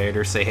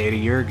elevator. Say hey to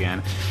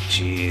Jurgen.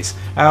 Jeez.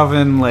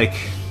 Alvin, like...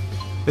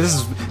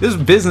 This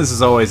business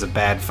is always a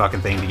bad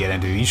fucking thing to get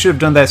into. You should have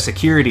done that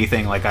security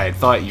thing like I had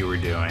thought you were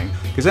doing.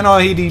 Because then all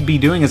he'd be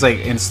doing is, like,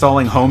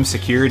 installing home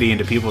security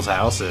into people's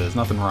houses.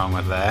 Nothing wrong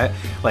with that.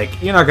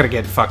 Like, you're not gonna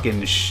get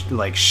fucking,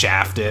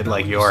 shafted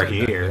like you are said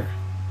that here. there.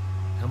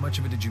 How much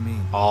of it did you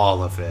mean?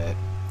 All of it.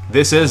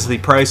 This is the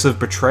price of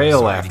betrayal,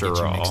 Sorry to after get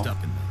you mixed all.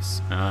 up in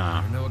this. Ah,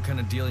 I don't know what kind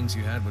of dealings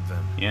you had with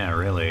them. yeah,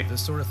 really.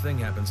 This sort of thing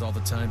happens all the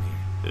time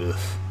here. Ugh.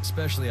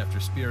 Especially after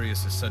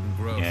Spurious' sudden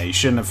growth. Yeah, you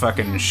shouldn't have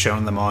fucking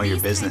shown them all your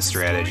These business kinds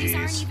of stories strategies.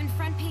 aren't even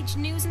front-page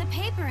news in the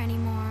paper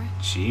anymore.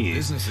 Jeez.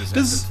 Businesses have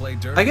Does to play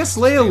dirty I guess to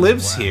stay Leia in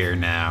lives black. here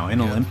now in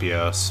Yep.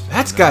 Olympios?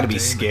 That's Another got to be day in the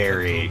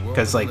scary cutthroat world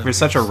because of like there's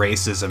such a Olympios.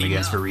 racism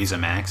against the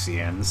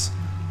Riza-Maxians.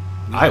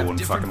 We I have wouldn't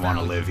different fucking want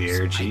to live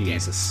here. values. I get it.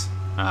 Jesus.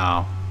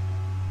 Oh.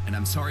 And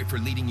I'm sorry for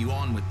leading you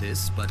on with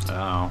this, but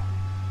Oh.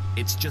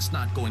 it's just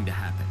not going to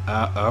happen.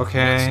 It's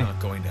Okay. not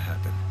going to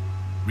happen.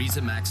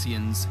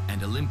 Riza-Maxians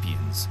and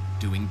Olympians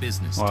doing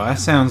business Well, together. that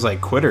sounds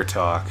like quitter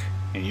talk.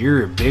 And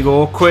you're a big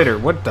old quitter.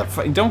 What the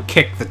fuck? Don't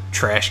kick the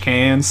trash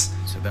cans.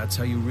 So that's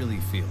how you really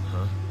feel,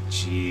 huh?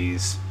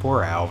 Jeez,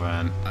 poor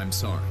Alvin. I'm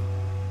sorry.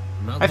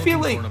 I'm not I feel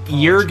looking like for an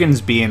apology.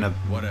 Jurgen's being a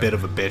Whatever. bit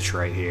of a bitch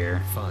right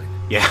here. Fine.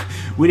 Yeah,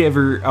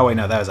 whatever. Oh wait,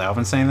 no, that was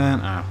Alvin saying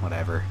that?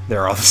 Whatever.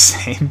 They're all the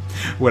same.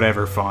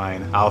 Whatever,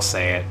 fine. I'll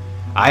say it.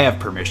 I have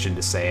permission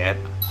to say it.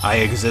 I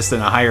exist in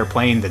a higher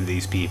plane than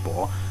these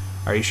people.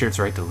 Are you sure it's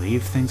right to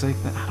leave? Things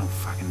like that? I don't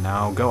fucking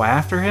know. Go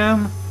after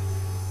him?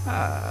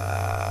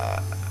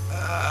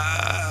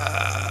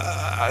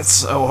 It's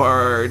so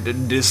hard to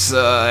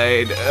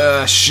decide.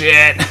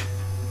 Shit.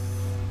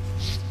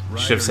 Right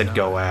Should have or said not,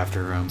 go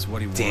after him. it's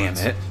what he Damn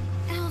wants. it.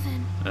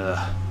 Alvin.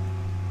 Ugh.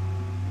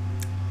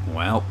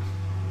 Well,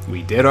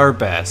 we did our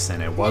best,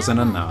 and it wasn't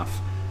enough.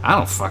 I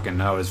don't fucking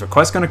know. Is the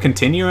quest going to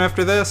continue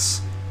after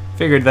this?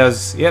 Figured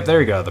those... Yep,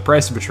 there you go. The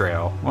price of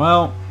betrayal.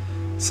 Well,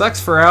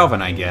 sucks for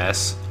Alvin, I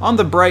guess. On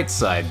the bright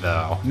side,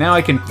 though, now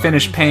I can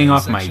finish paying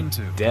off my Section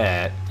 2.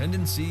 debt.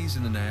 Tendencies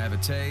and the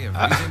naivete of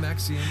Rize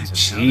Maxians and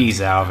Jeez,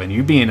 Alvin,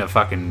 you being a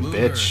fucking Ludger,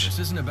 bitch. This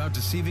isn't about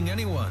deceiving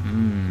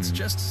anyone. It's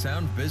just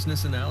sound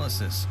business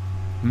analysis.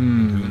 Who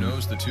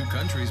knows the two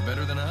countries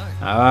better than I?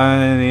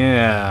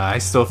 Yeah, I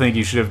still think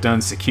you should have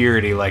done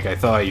security like I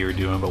thought you were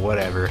doing, but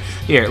whatever.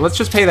 Here, let's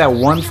just pay that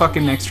one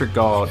fucking extra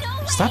gold.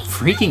 Stop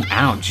freaking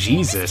out,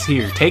 Jesus.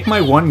 Here, take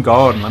my one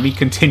gold and let me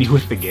continue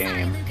with the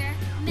game.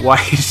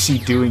 Why is she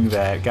doing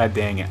that? God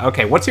dang it.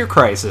 Okay, what's your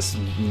crisis,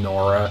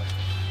 Nora?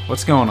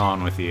 What's going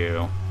on with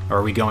you? Or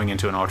are we going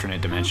into an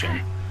alternate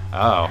dimension?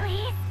 Oh.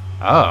 Please,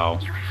 Oh.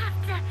 you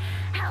have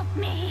to help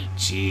me.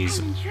 Jeez.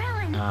 I'm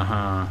drilling.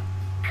 Uh-huh.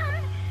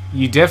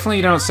 You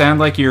definitely don't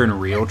sound like you're in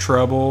real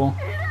trouble.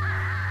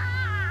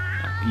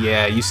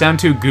 Yeah, you sound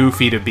too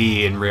goofy to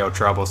be in real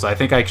trouble, so I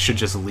think I should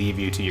just leave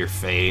you to your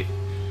fate.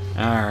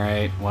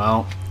 Alright,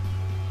 well.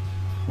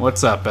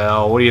 What's up,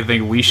 Elle? What do you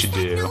think we should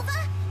do?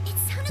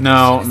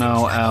 No,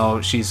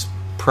 Elle, she's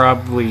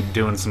probably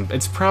doing some...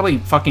 It's probably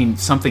fucking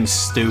something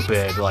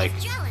stupid, like...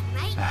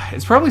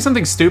 It's probably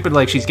something stupid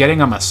like she's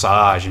getting a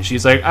massage, and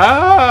she's like,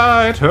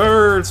 ah, it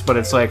hurts, but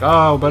it's like,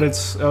 oh, but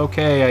it's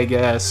okay, I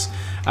guess.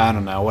 I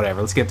don't know, whatever,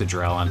 let's get to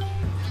drilling.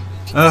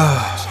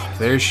 Ugh,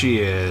 there she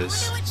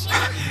is.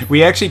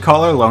 We actually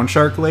call her Loan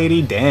Shark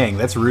Lady? Dang,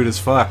 that's rude as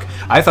fuck.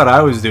 I thought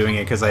I was doing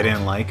it because I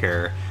didn't like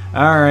her.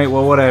 Alright,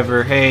 well,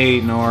 whatever.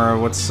 Hey, Nora,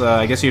 what's,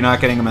 I guess you're not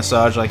getting a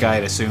massage like I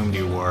had assumed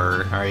you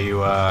were. Are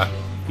you,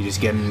 you just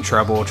getting in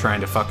trouble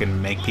trying to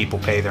fucking make people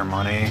pay their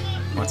money?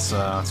 What's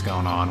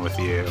going on with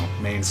you?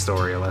 Main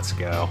story, let's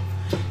go.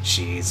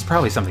 Jeez,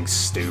 probably something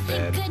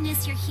stupid. Thank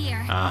goodness you're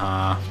here.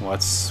 Uh-huh,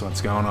 what's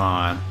going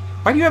on?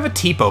 Why do you have a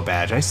TPO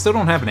badge? I still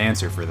don't have an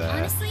answer for that.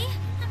 Honestly,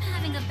 I'm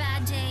having a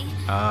bad day.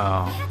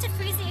 I Oh. had to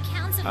freeze the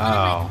accounts of one of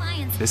my Oh.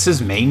 clients. This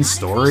is main Not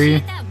story?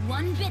 appreciate that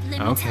one bit, let me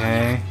tell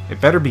Okay. ya. It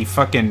better be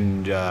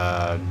fucking,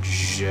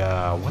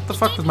 what the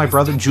fuck was my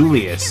brother?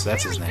 Julius.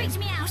 That's his It really name.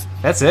 freaked me out.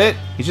 That's it?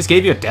 He just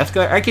gave you a death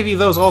glare? I give you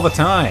those all the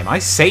time. I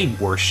say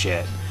worse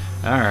shit.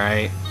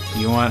 Alright.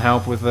 You want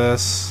help with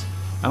this?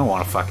 I don't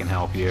want to fucking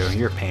help you.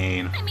 You're a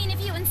pain. I mean,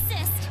 if you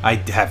insist. I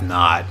have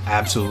not.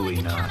 Absolutely I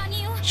can not. count on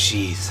you.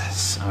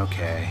 Jesus.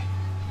 Okay.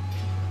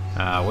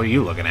 What are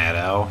you looking at,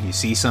 Elle? You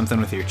see something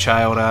with your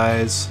child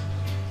eyes?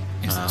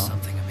 Is there Oh.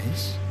 something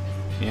amiss?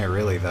 Yeah,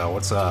 really though.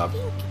 What's up?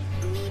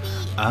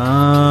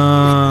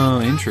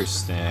 Oh,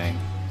 interesting.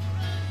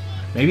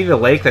 Maybe the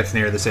lake that's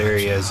near this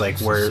area is like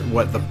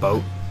what the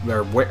boat,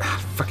 or where,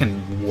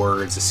 fucking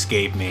words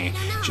escape me.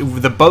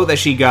 The boat that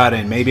she got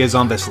in maybe is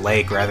on this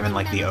lake rather than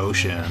like the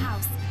ocean.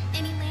 House.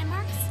 Any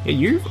landmarks? Yeah,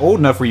 you're old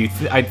enough where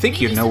I think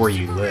you'd know where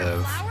you Maybe some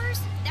live.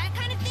 flowers? That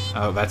kind of thing?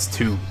 Oh, that's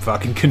too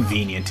fucking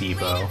convenient, Right in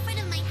Evo. front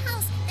of my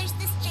house, there's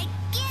this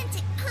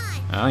gigantic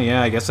pond. Oh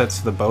yeah, I guess that's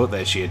the boat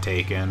that she had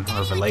taken,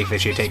 or the lake that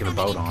she had taken the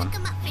boat on. Cook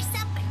 'em up for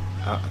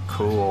supper.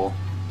 Cool.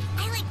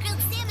 I like grilled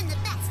salmon the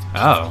best.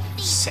 Oh,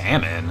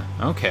 salmon.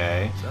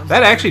 Okay.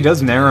 That actually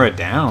does narrow it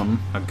down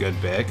a good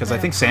bit, because I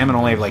think salmon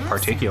only have, like,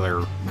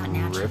 particular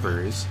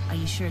rivers. Are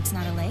you sure it's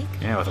not a lake?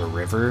 Yeah, with a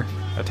river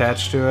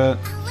attached to it.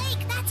 A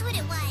lake, that's what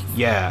it was.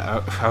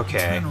 Yeah,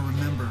 okay. Trying to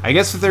remember. I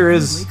guess if there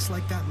is... Lakes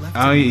like that left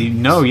Oh,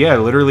 in no, yeah,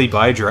 literally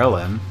by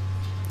Drellin.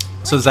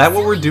 So is that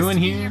what we're doing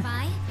here?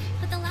 Nearby,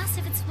 but the last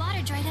of its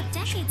water dried up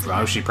decades ago.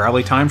 Oh, she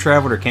probably time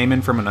traveled or came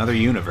in from another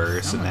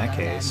universe in that Got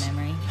a bad case.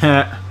 memory.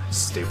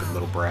 Stupid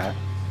little brat.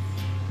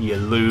 You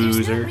There's no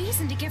loser.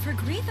 reason to give her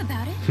grief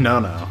about it.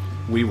 No,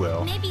 we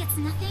will. Maybe it's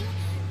nothing,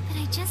 but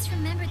I just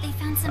remembered they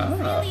found some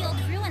really old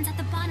ruins at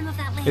the bottom of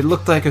that lake. It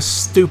looked like a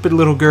stupid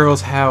little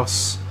girl's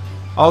house.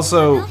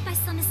 Also, Built by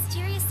some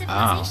mysterious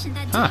civilization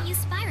that huh. didn't use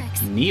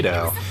Spyrex. It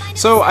neato. was the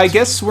finest So I possession.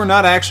 guess we're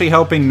not actually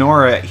helping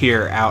Nora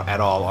here out at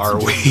all, are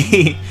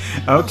we?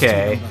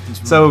 Okay.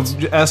 So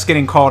us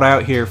getting called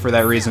out here for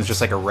that reason is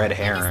just like a red Maybe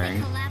they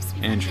herring. collapsed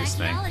before the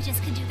Interesting.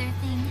 archaeologists could do their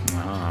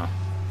thing.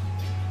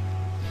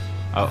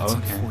 Oh, That's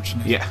okay.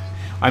 unfortunate. Yeah.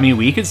 I mean,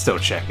 we could still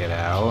check it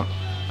out.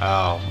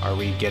 Oh, are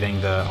we getting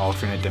the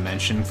alternate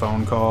dimension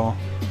phone call?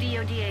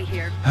 DODA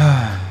here.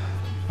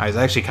 I was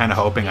actually kind of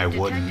hoping I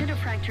wouldn't. Detected a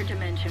fractured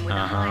dimension with a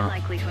high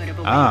likelihood of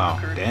a Oh,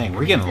 waymarker. dang.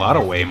 We're getting a lot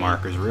of way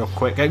markers real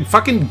quick.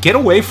 Fucking get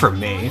away from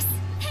me.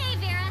 Hey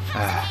Vera,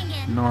 how's it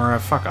hanging? Nora,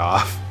 fuck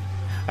off.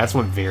 That's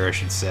what Vera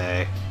should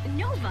say.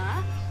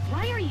 Nova,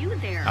 why are you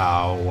there?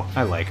 Oh,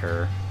 I like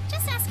her.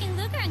 Just asking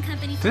Ludger and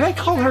company. Did I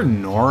call her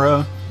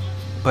Nora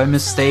by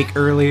mistake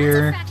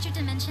earlier?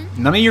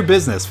 None of your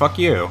business. Fuck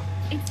you.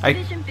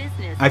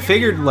 I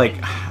figured, like,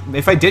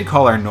 if I did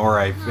call her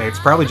Nora, it's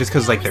probably just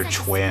because, like, they're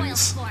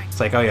twins. It's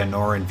like, oh yeah,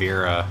 Nora and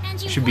Vera.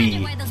 Should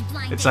be...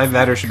 It's either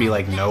that or should be,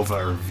 like,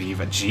 Nova or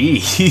Viva.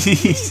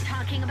 Jeez.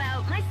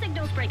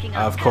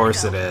 Of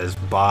course it is.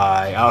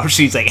 Bye. Oh,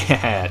 she's like,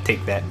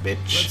 take that,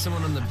 bitch.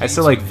 I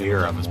still like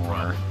Vera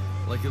more.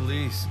 Like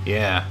Elise.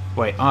 Yeah.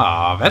 Wait,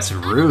 aw, that's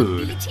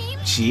rude.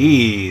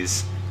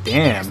 Jeez.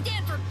 Damn.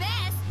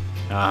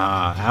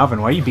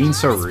 Alvin, why are you being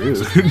so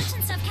rude?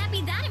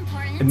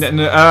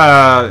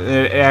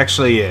 It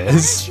actually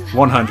is.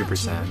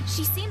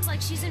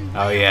 100%.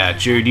 Oh yeah,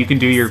 Jude, you can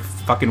do your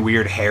fucking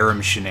weird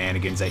harem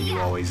shenanigans that you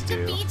always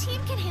do.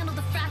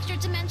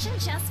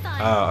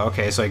 Oh,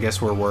 okay, so I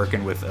guess we're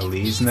working with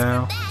Elise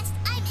now.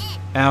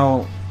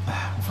 Al,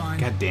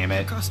 god damn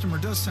it. Customer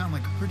does sound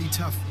like a pretty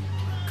tough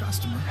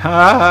customer.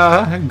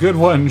 Ah, good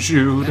one,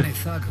 Jude. Any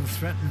thug who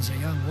threatens a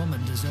young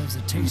woman deserves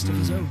a taste of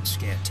his own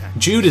scare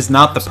tactics. Jude is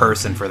not the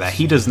person for that.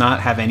 He does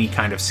not have any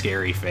kind of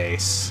scary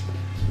face.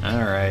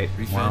 Alright,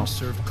 well.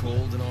 Served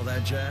cold and all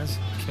that jazz?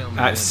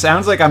 It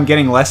sounds like I'm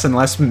getting less and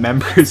less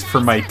members for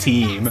my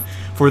team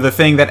for the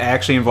thing that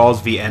actually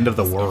involves the end of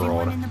the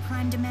world.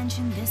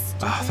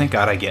 Oh, thank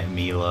God I get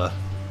Mila.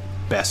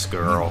 Best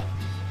girl.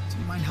 Do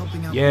you mind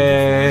helping out?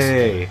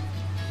 Yay!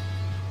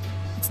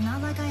 It's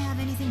not like I have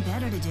anything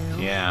better to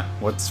do. Yeah,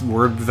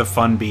 where'd the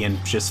fun be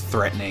in just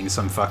threatening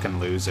some fucking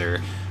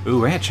loser?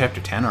 Ooh, we're at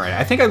chapter 10 already.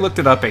 I think I looked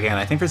it up again.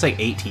 I think there's like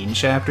 18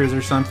 chapters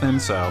or something,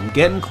 so I'm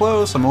getting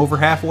close. I'm over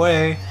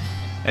halfway.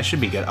 That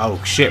should be good.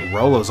 Oh shit,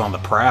 Rolo's on the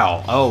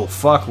prowl. Oh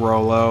fuck,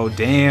 Rolo.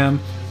 Damn.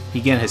 He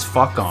getting his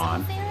fuck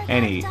on.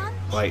 And he,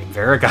 like,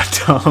 Vera got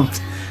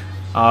dumped.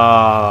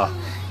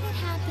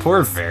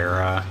 Poor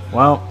Vera.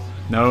 Well,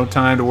 no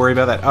time to worry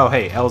about that. Oh,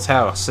 hey, Elle's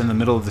house in the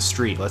middle of the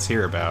street. Let's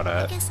hear about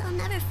it. Guess I'll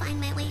never find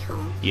my way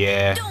home.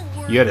 Yeah,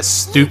 you had a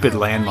stupid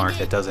landmark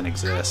that doesn't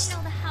exist.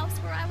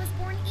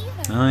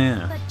 Oh,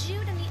 yeah.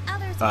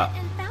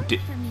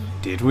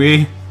 Did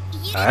we?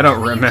 I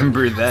don't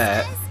remember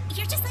that.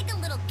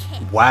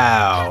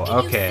 Wow,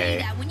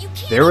 okay.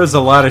 There was a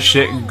lot of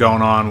shit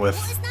going on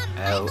with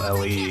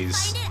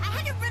Elise.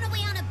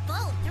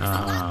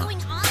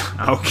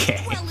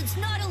 Okay.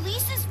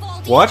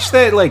 Watch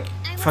that, like,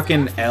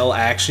 fucking Elle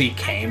actually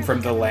came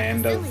from the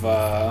land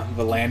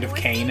of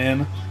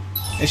Canaan,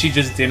 and she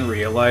just didn't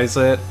realize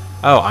it.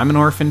 Oh, I'm an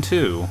orphan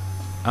too.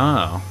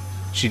 Oh,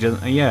 she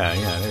doesn't. Yeah,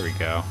 there we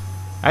go.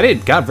 I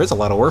didn't. God, there's a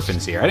lot of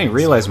orphans here. I didn't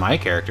realize my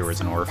character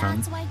was an orphan.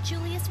 That's why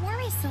Julius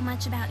worries so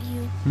much about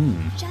you.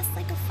 Just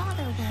like a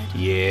father would.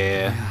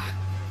 Yeah.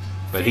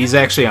 But he's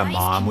actually a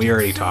mom. We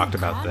already talked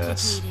about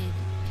this.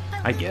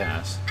 I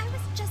guess.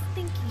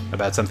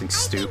 About something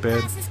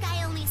stupid.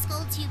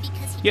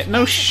 Yeah,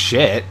 no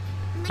shit.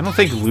 I don't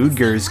think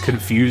Ludger's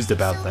confused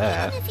about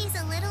that.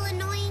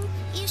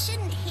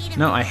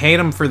 No, I hate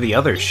him for the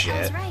other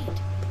shit.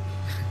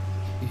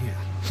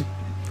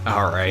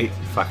 Alright,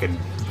 fucking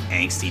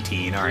angsty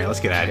teen. Alright, let's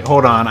get out of here.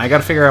 Hold on, I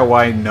gotta figure out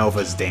why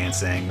Nova's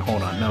dancing.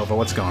 Hold on, Nova,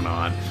 what's going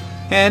on?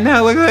 And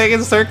now look like I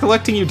can start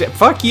collecting you.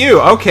 Fuck you!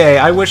 Okay,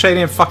 I wish I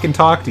didn't fucking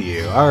talk to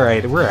you.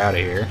 Alright, we're out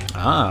of here.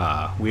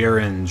 Ah, we are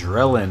in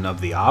Drellin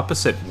of the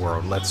opposite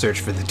world. Let's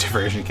search for the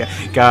diversion cat.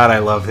 God, I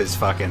love his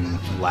fucking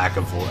lack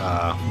of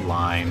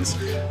lines.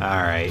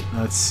 Alright,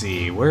 let's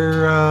see.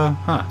 Where,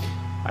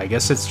 I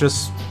guess it's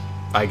just...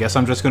 I guess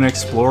I'm just gonna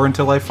explore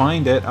until I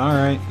find it.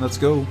 Alright, let's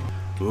go.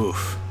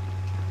 Oof.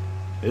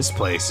 This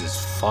place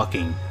is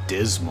fucking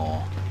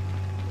dismal.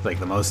 Like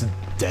the most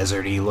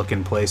deserty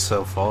looking place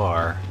so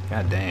far.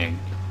 God dang.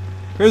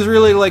 There's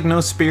really like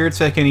no spirits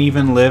that can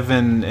even live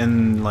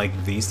in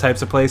like these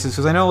types of places,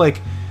 because I know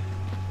like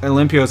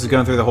Olympios is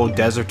going through the whole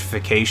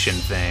desertification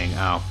thing.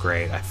 Oh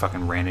great, I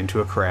fucking ran into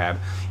a crab.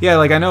 Yeah,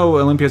 like I know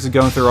Olympios is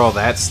going through all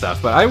that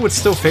stuff, but I would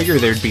still figure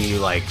there'd be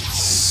like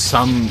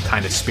some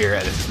kind of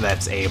spirit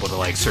that's able to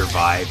like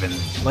survive, and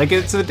like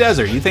it's the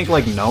desert. You think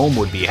like Gnome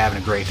would be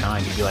having a great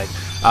time. You'd be like,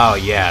 oh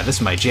yeah, this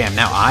is my jam.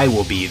 Now I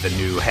will be the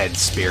new head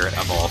spirit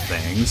of all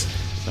things.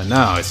 But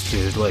no, it's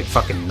just like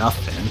fucking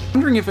nothing. I'm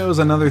wondering if it was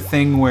another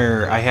thing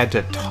where I had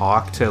to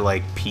talk to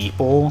like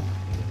people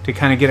to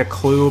kind of get a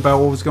clue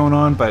about what was going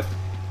on, but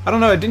I don't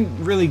know, it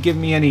didn't really give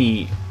me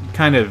any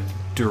kind of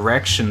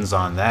directions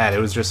on that. It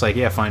was just like,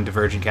 yeah, find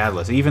divergent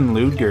catalyst. Even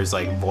Ludger's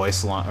like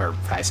voice line, or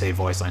I say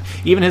voice line,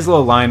 even his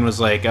little line was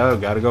like, oh,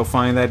 gotta go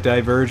find that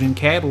divergent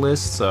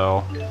catalyst,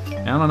 so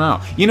I don't know.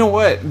 You know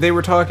what? They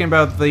were talking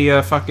about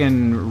the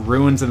fucking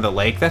ruins in the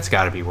lake. That's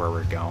gotta be where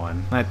we're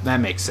going. That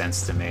makes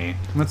sense to me.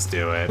 Let's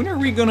do it. When are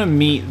we gonna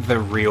meet the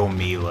real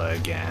Mila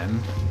again?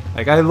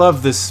 Like, I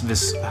love this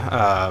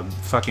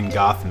fucking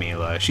goth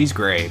Mila. She's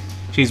great.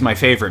 She's my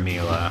favorite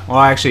Mila. Well,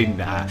 actually,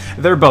 nah.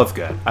 They're both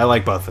good. I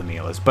like both the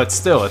Milas. But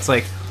still, it's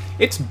like,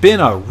 it's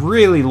been a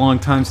really long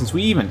time since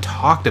we even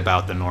talked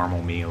about the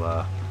normal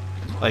Mila.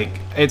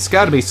 Like, it's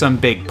got to be some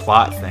big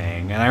plot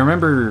thing. And I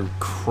remember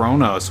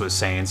Kronos was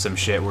saying some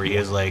shit where he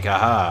was like,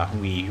 aha,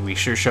 we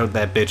sure showed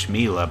that bitch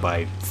Mila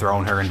by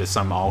throwing her into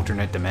some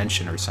alternate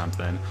dimension or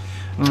something.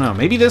 I don't know,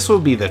 maybe this will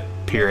be the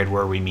period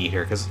where we meet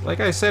her, because like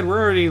I said, we're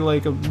already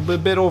like a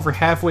bit over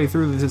halfway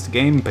through this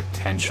game,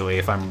 potentially,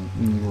 if I'm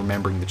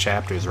remembering the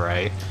chapters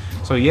right.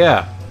 So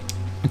yeah,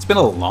 it's been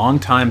a long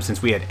time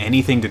since we had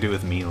anything to do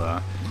with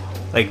Mila.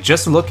 Like,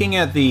 just looking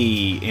at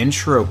the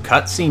intro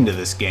cutscene to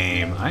this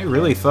game, I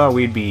really thought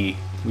we'd be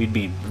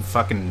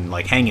fucking,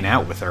 like, hanging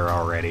out with her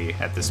already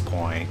at this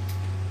point.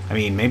 I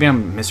mean, maybe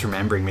I'm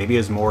misremembering. Maybe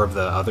it's more of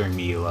the other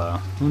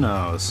Mila. Who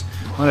knows?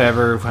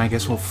 Whatever. I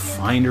guess we'll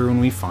find her when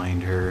we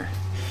find her.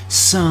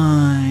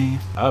 Sigh.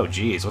 Oh,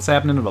 jeez. What's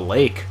happening to the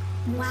lake?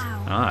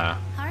 Wow. Ah.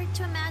 Hard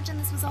to imagine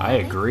this was all I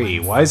agree.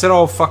 Why is it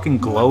all fucking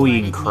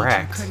glowy and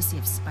cracked? Courtesy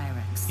of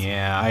Spyrex.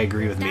 Yeah, I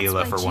agree with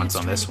Mila for once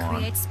on this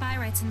one.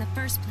 In the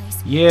first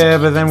place, Yeah,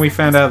 but then we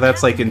found out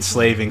that's like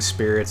enslaving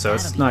spirits, so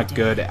it's not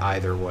good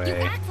either way. You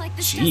act like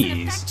this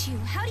doesn't affect you.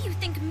 How do you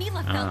think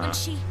Mila felt when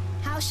she...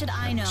 How should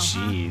I know?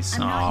 Jeez. I'm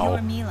not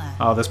your Mila.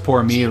 Oh, this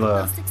poor She will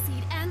Mila.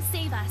 succeed and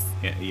save us.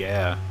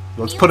 Yeah.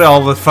 Let's put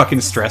all the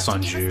fucking stress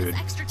on Jude.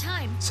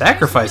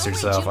 Sacrifice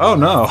herself. Oh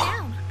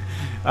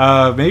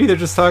no. Maybe they're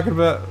just talking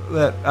about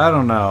that. I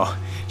don't know.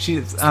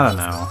 I don't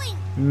know.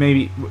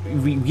 Maybe.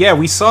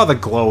 We saw the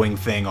glowing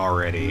thing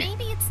already.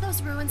 Maybe it's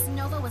those ruins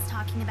Nova was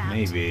talking about.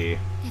 Maybe.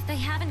 If they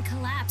haven't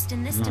collapsed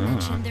in this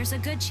dimension, there's a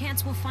good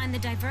chance we'll find the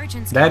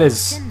divergence. That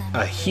is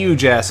a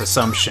huge-ass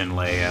assumption,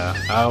 Leia.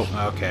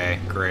 Oh, okay,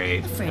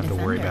 great. Don't have to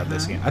worry about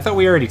this again. I thought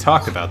we already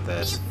talked about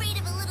this. Afraid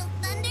of a little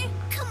thunder?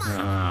 Come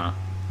on.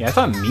 Yeah, I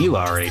thought Mila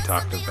already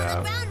talked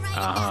about.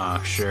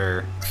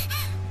 Sure.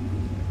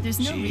 There's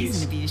no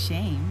reason to be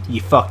ashamed.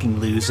 You fucking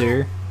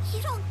loser.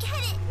 You don't get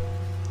it.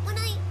 When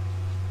I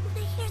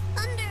hear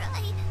thunder,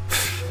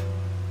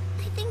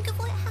 I think of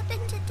what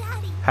happened to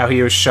Daddy. How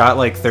he was shot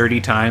like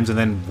 30 times and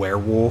then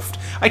werewolfed.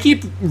 I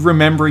keep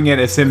remembering it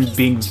as him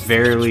being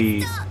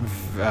very,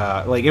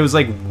 like, it was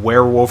like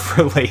werewolf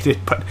related,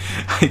 but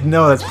I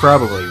know that's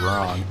probably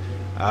wrong.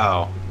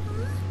 Oh.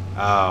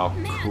 Oh,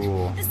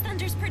 cool. This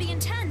thunder's pretty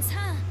intense,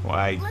 huh?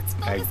 Why? Let's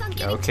focus on getting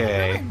to the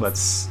Okay,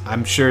 ruins.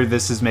 I'm sure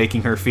this is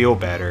making her feel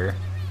better.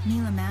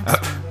 Mila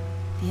Maxwell,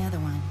 the other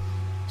one,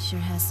 sure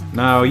has some.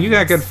 No, good you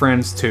got friends. good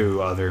friends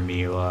too, other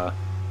Mila.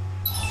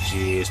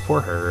 Jeez,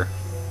 poor her.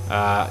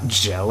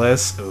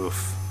 Jealous?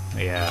 Oof.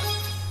 Yeah.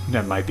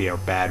 That might be a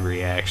bad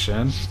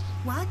reaction.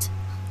 What?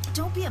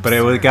 Don't be absurd. But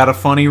it would've got a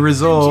funny I'm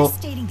result.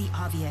 just stating the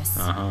obvious.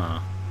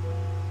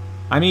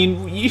 I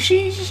mean,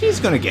 she's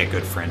gonna get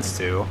good friends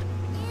too.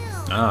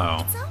 Oh.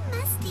 It's all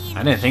musty.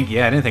 I didn't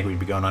think we'd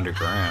be going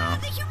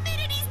underground. The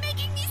humidity's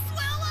making me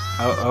swell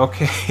up. Oh,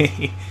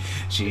 okay.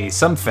 Geez,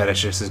 some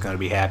fetishist is gonna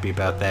be happy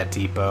about that,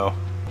 Tipo.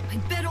 I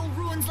bet old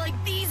ruins like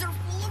these are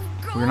full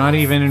of ghosts. We're not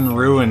even in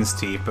ruins,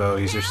 Tipo.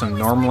 These are some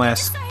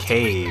normal-ass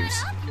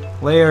caves.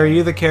 Leia, are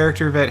you the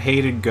character that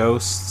hated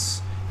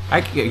ghosts?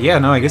 Yeah,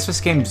 no, I guess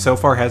this game so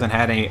far hasn't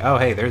had any... Oh,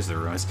 hey, there's the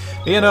ruins.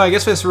 But yeah, no, I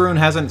guess this ruin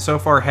hasn't so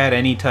far had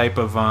any type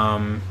of,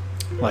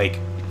 like,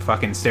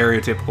 fucking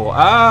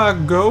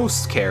stereotypical,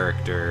 ghost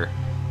character.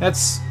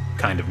 That's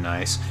kind of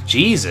nice.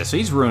 Jesus,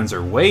 these ruins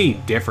are way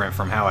different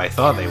from how I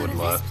thought they would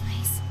look.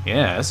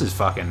 Yeah, this is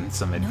fucking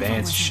some Nova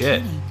advanced wasn't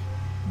shit. kidding.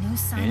 No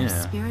sign of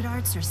Yeah. spirit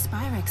arts or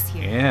Spyrex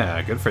here.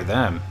 Yeah, good for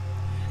them.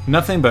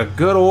 Nothing but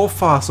good old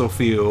fossil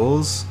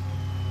fuels.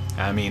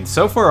 I mean,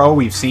 so far all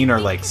we've seen are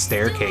like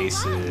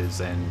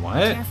staircases and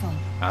what? Careful.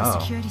 The Oh.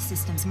 security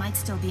systems might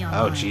still be Oh,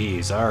 online.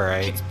 jeez,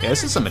 alright. Yeah,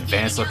 this is some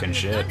advanced looking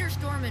shit.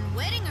 Thunderstorm and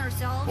wetting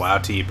ourselves. Wow,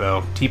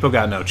 Tipo. Tipo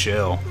got no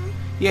chill.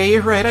 Yeah,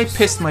 you're right, I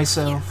pissed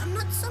myself. I'm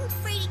not some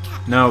fraidy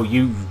cat. No,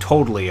 you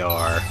totally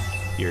are.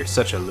 You're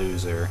such a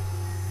loser.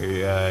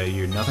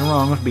 You're nothing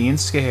wrong with being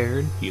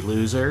scared, you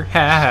loser. Ha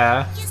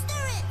ha. Yes,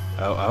 there is.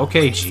 Oh,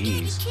 okay, Be a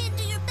jeez. kid,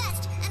 do your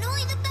best, and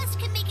only the best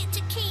can make it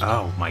to king.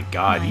 Oh my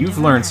god, Mind you've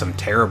over learned matter. some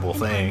terrible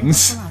And admirable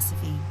things.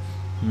 philosophy.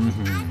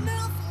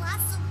 Admiral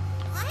Philosophy.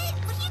 What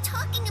are you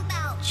talking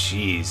about?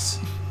 Jeez.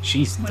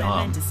 She's What I dumb.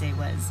 meant to say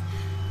was,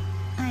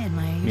 I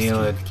admire your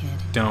Mila, strength, kid.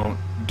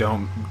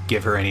 don't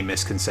give her any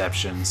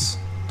misconceptions.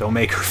 Don't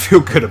make her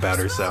feel good about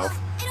herself.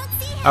 I don't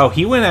see him. Oh,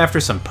 he went after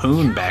some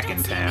poon back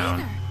in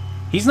town.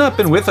 He's not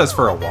been with us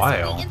for a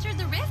while. Entered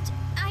the rift?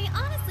 I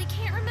honestly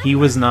can't remember. He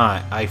was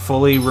not. I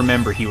fully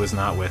remember he was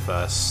not with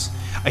us.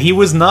 He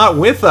was not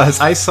with us!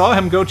 I saw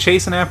him go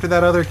chasing after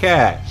that other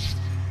cat.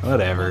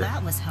 Whatever.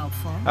 That was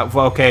helpful.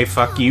 Okay,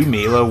 fuck you,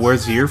 Mila.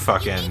 Where's your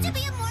fucking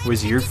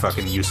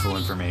useful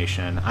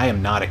information? I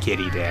am not a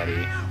kitty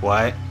daddy.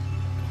 What?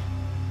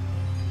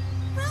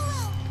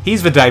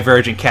 He's the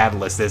divergent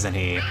catalyst, isn't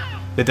he?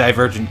 The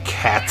divergent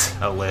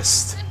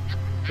catalyst.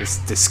 This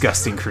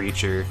disgusting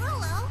creature.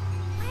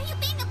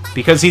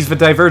 Because he's the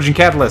divergent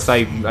catalyst,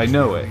 I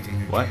know it.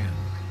 What?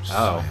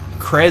 Oh.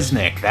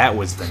 Kresnik, that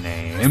was the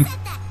name.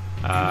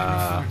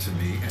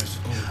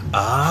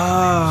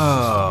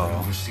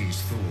 Oh.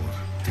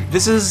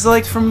 This is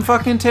like from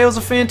fucking Tales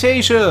of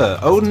Fantasia.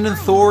 Odin and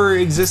Thor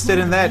existed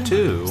in that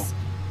too.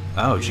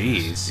 Oh,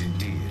 jeez.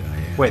 Indeed, I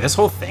am. Wait, this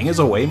whole thing is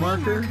a way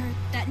marker?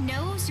 That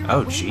knows you're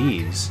Oh, a way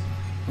jeez.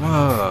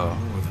 Whoa.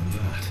 More than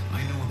that,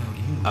 I know about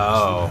you.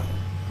 Oh.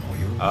 All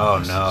your Oh,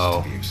 weaknesses,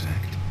 no. to be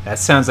exact. That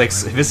sounds like...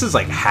 This is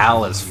like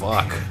hell as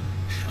fuck.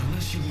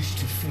 Unless you wish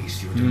to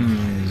face your Hmm.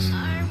 demise.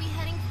 Are we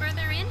heading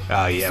further in?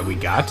 Oh, yeah, we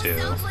got to.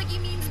 Sounds like he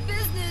means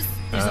business.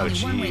 There's Oh, only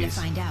one way to jeez.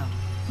 find out.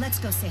 Let's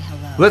go say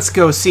hello. Let's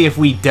go see if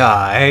we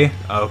die.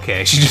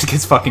 Okay, she just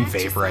gets fucking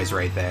vaporized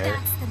right there.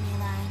 That's the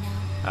Mila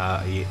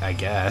I know. I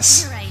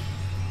guess. You're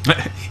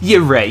right.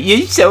 You're right.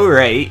 You're so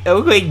right.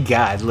 Oh my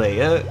god,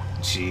 Leia.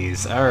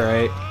 Jeez.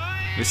 Alright.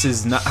 This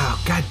is not...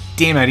 Oh, god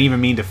damn, I didn't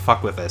even mean to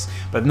fuck with this.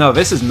 But no,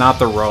 this is not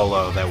the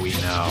Rolo that we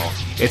know.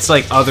 It's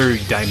like other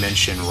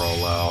dimension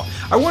Rolo.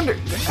 I wonder...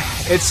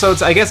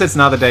 I guess it's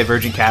not the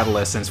Divergent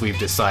Catalyst since we've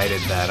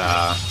decided that,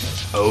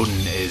 Odin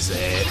is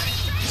it.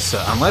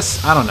 So,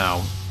 unless... I don't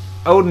know.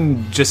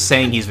 Odin just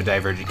saying he's the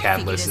Divergent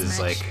Catalyst is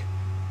like...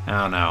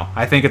 I don't know.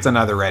 I think it's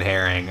another red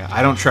herring.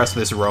 I don't trust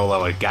this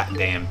Rolo a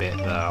goddamn bit,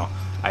 though.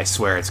 I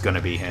swear it's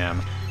gonna be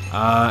him.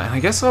 And I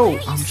guess I'm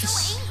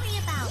just...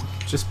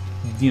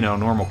 you know,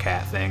 normal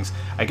cat things.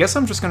 I guess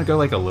I'm just gonna go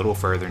like a little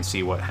further and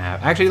see what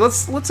happens. Actually,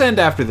 let's end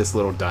after this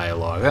little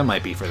dialogue. That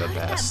might be for the How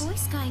did best. that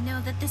voice guy know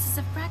that this is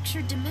a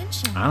fractured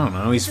dimension? I don't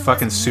know. He's It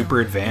fucking wasn't super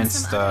you, and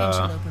advanced. some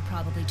other interloper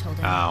probably told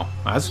him. Oh,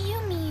 that's You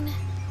mean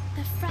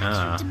the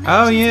fractured dimensions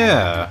oh, yeah.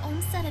 have their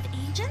own set of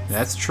agents?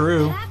 that's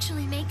true. That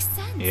actually makes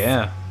sense.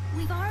 Yeah.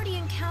 We've already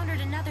encountered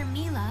another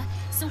Mila,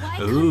 so why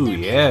couldn't Ooh, there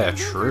be yeah, another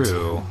Ludger true.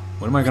 too?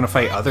 When am I gonna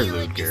fight That other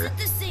Mila Ludger? isn't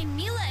the same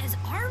Mila as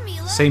our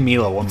Mila. Say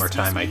Mila one more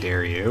Excuse time, I me?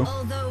 dare you.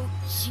 Although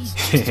she's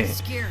just as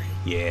scary.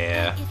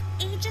 Yeah. But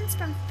if agents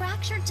from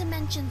fractured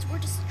dimensions were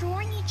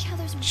destroying each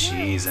other's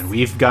Jeez, worlds, and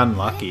we've gotten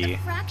wouldn't lucky. the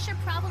fracture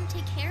problem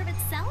take care of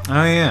itself?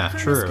 Oh yeah,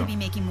 Kronos true. could be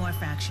making more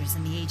fractures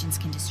than the agents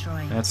can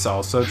destroy. That's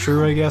also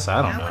true, I guess.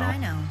 I don't How would I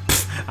know. know?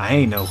 I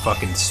ain't no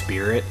fucking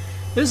spirit.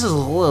 This is a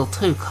little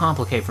too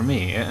complicated for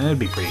me. It'd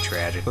be pretty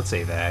tragic. Let's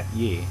say that.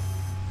 Yeah. It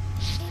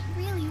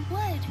really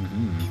would.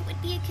 It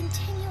would be a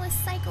continuous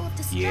cycle of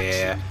destruction.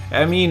 Yeah.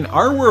 I mean,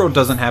 our world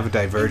doesn't have a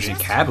divergent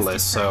Injustice catalyst,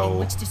 is deciding so...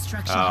 which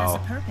destruction has a Oh.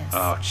 purpose. Oh,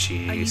 Are you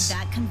jeez.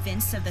 that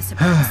convinced of the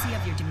supremacy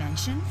of your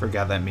dimension?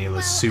 Forgot that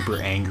Mila's super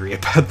angry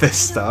about this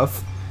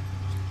stuff.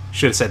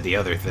 Should have said the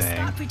other thing.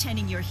 Stop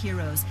pretending you're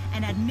heroes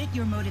and admit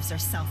your motives are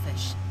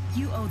selfish.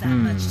 You owe that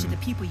much to the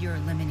people you're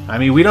eliminating. I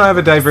mean, we don't have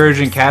a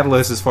divergent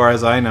catalyst as far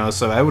as I know,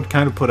 so that would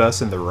kind of put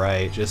us in the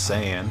right, just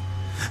saying.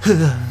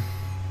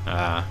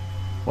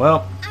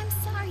 Well, I'm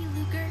sorry,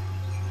 Ludger.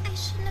 I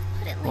shouldn't have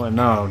put it like well,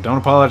 no, don't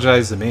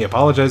apologize to me.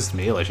 Apologize to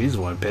Mila. She's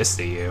the one pissed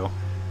at you.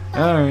 that.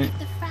 Alright. If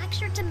the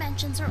fractured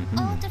dimensions are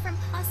all different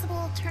possible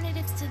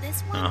alternatives to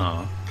this one,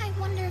 Uh-huh. I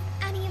wonder if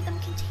any of them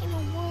contain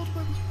a world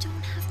where we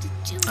don't have to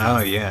do this. Oh,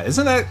 yeah.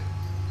 Isn't that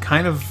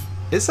kind of...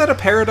 Is that a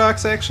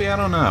paradox, actually? I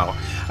don't know.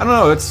 I don't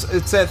know. It's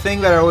that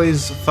thing that I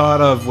always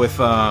thought of with,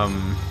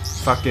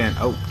 fucking...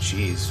 Oh,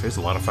 jeez. There's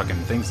a lot of fucking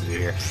things to do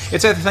here.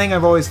 It's that thing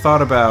I've always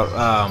thought about,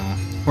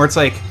 where it's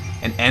like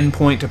an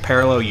endpoint to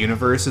parallel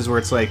universes, where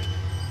it's like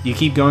you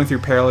keep going through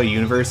parallel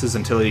universes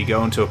until you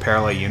go into a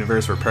parallel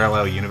universe where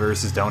parallel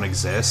universes don't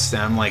exist.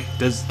 And I'm like,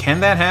 can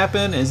that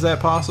happen? Is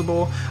that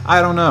possible? I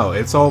don't know.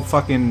 It's all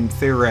fucking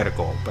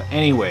theoretical. But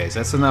anyways,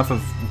 that's enough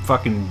of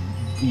fucking,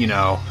 you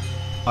know,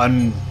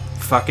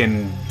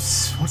 fucking,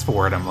 what's the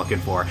word I'm looking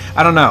for?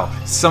 I don't know.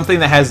 Something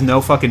that has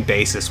no fucking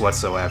basis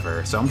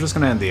whatsoever. So I'm just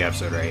gonna end the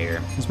episode right here.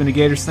 This has been a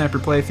Gator Sniper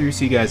playthrough.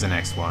 See you guys in the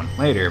next one.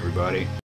 Later, everybody.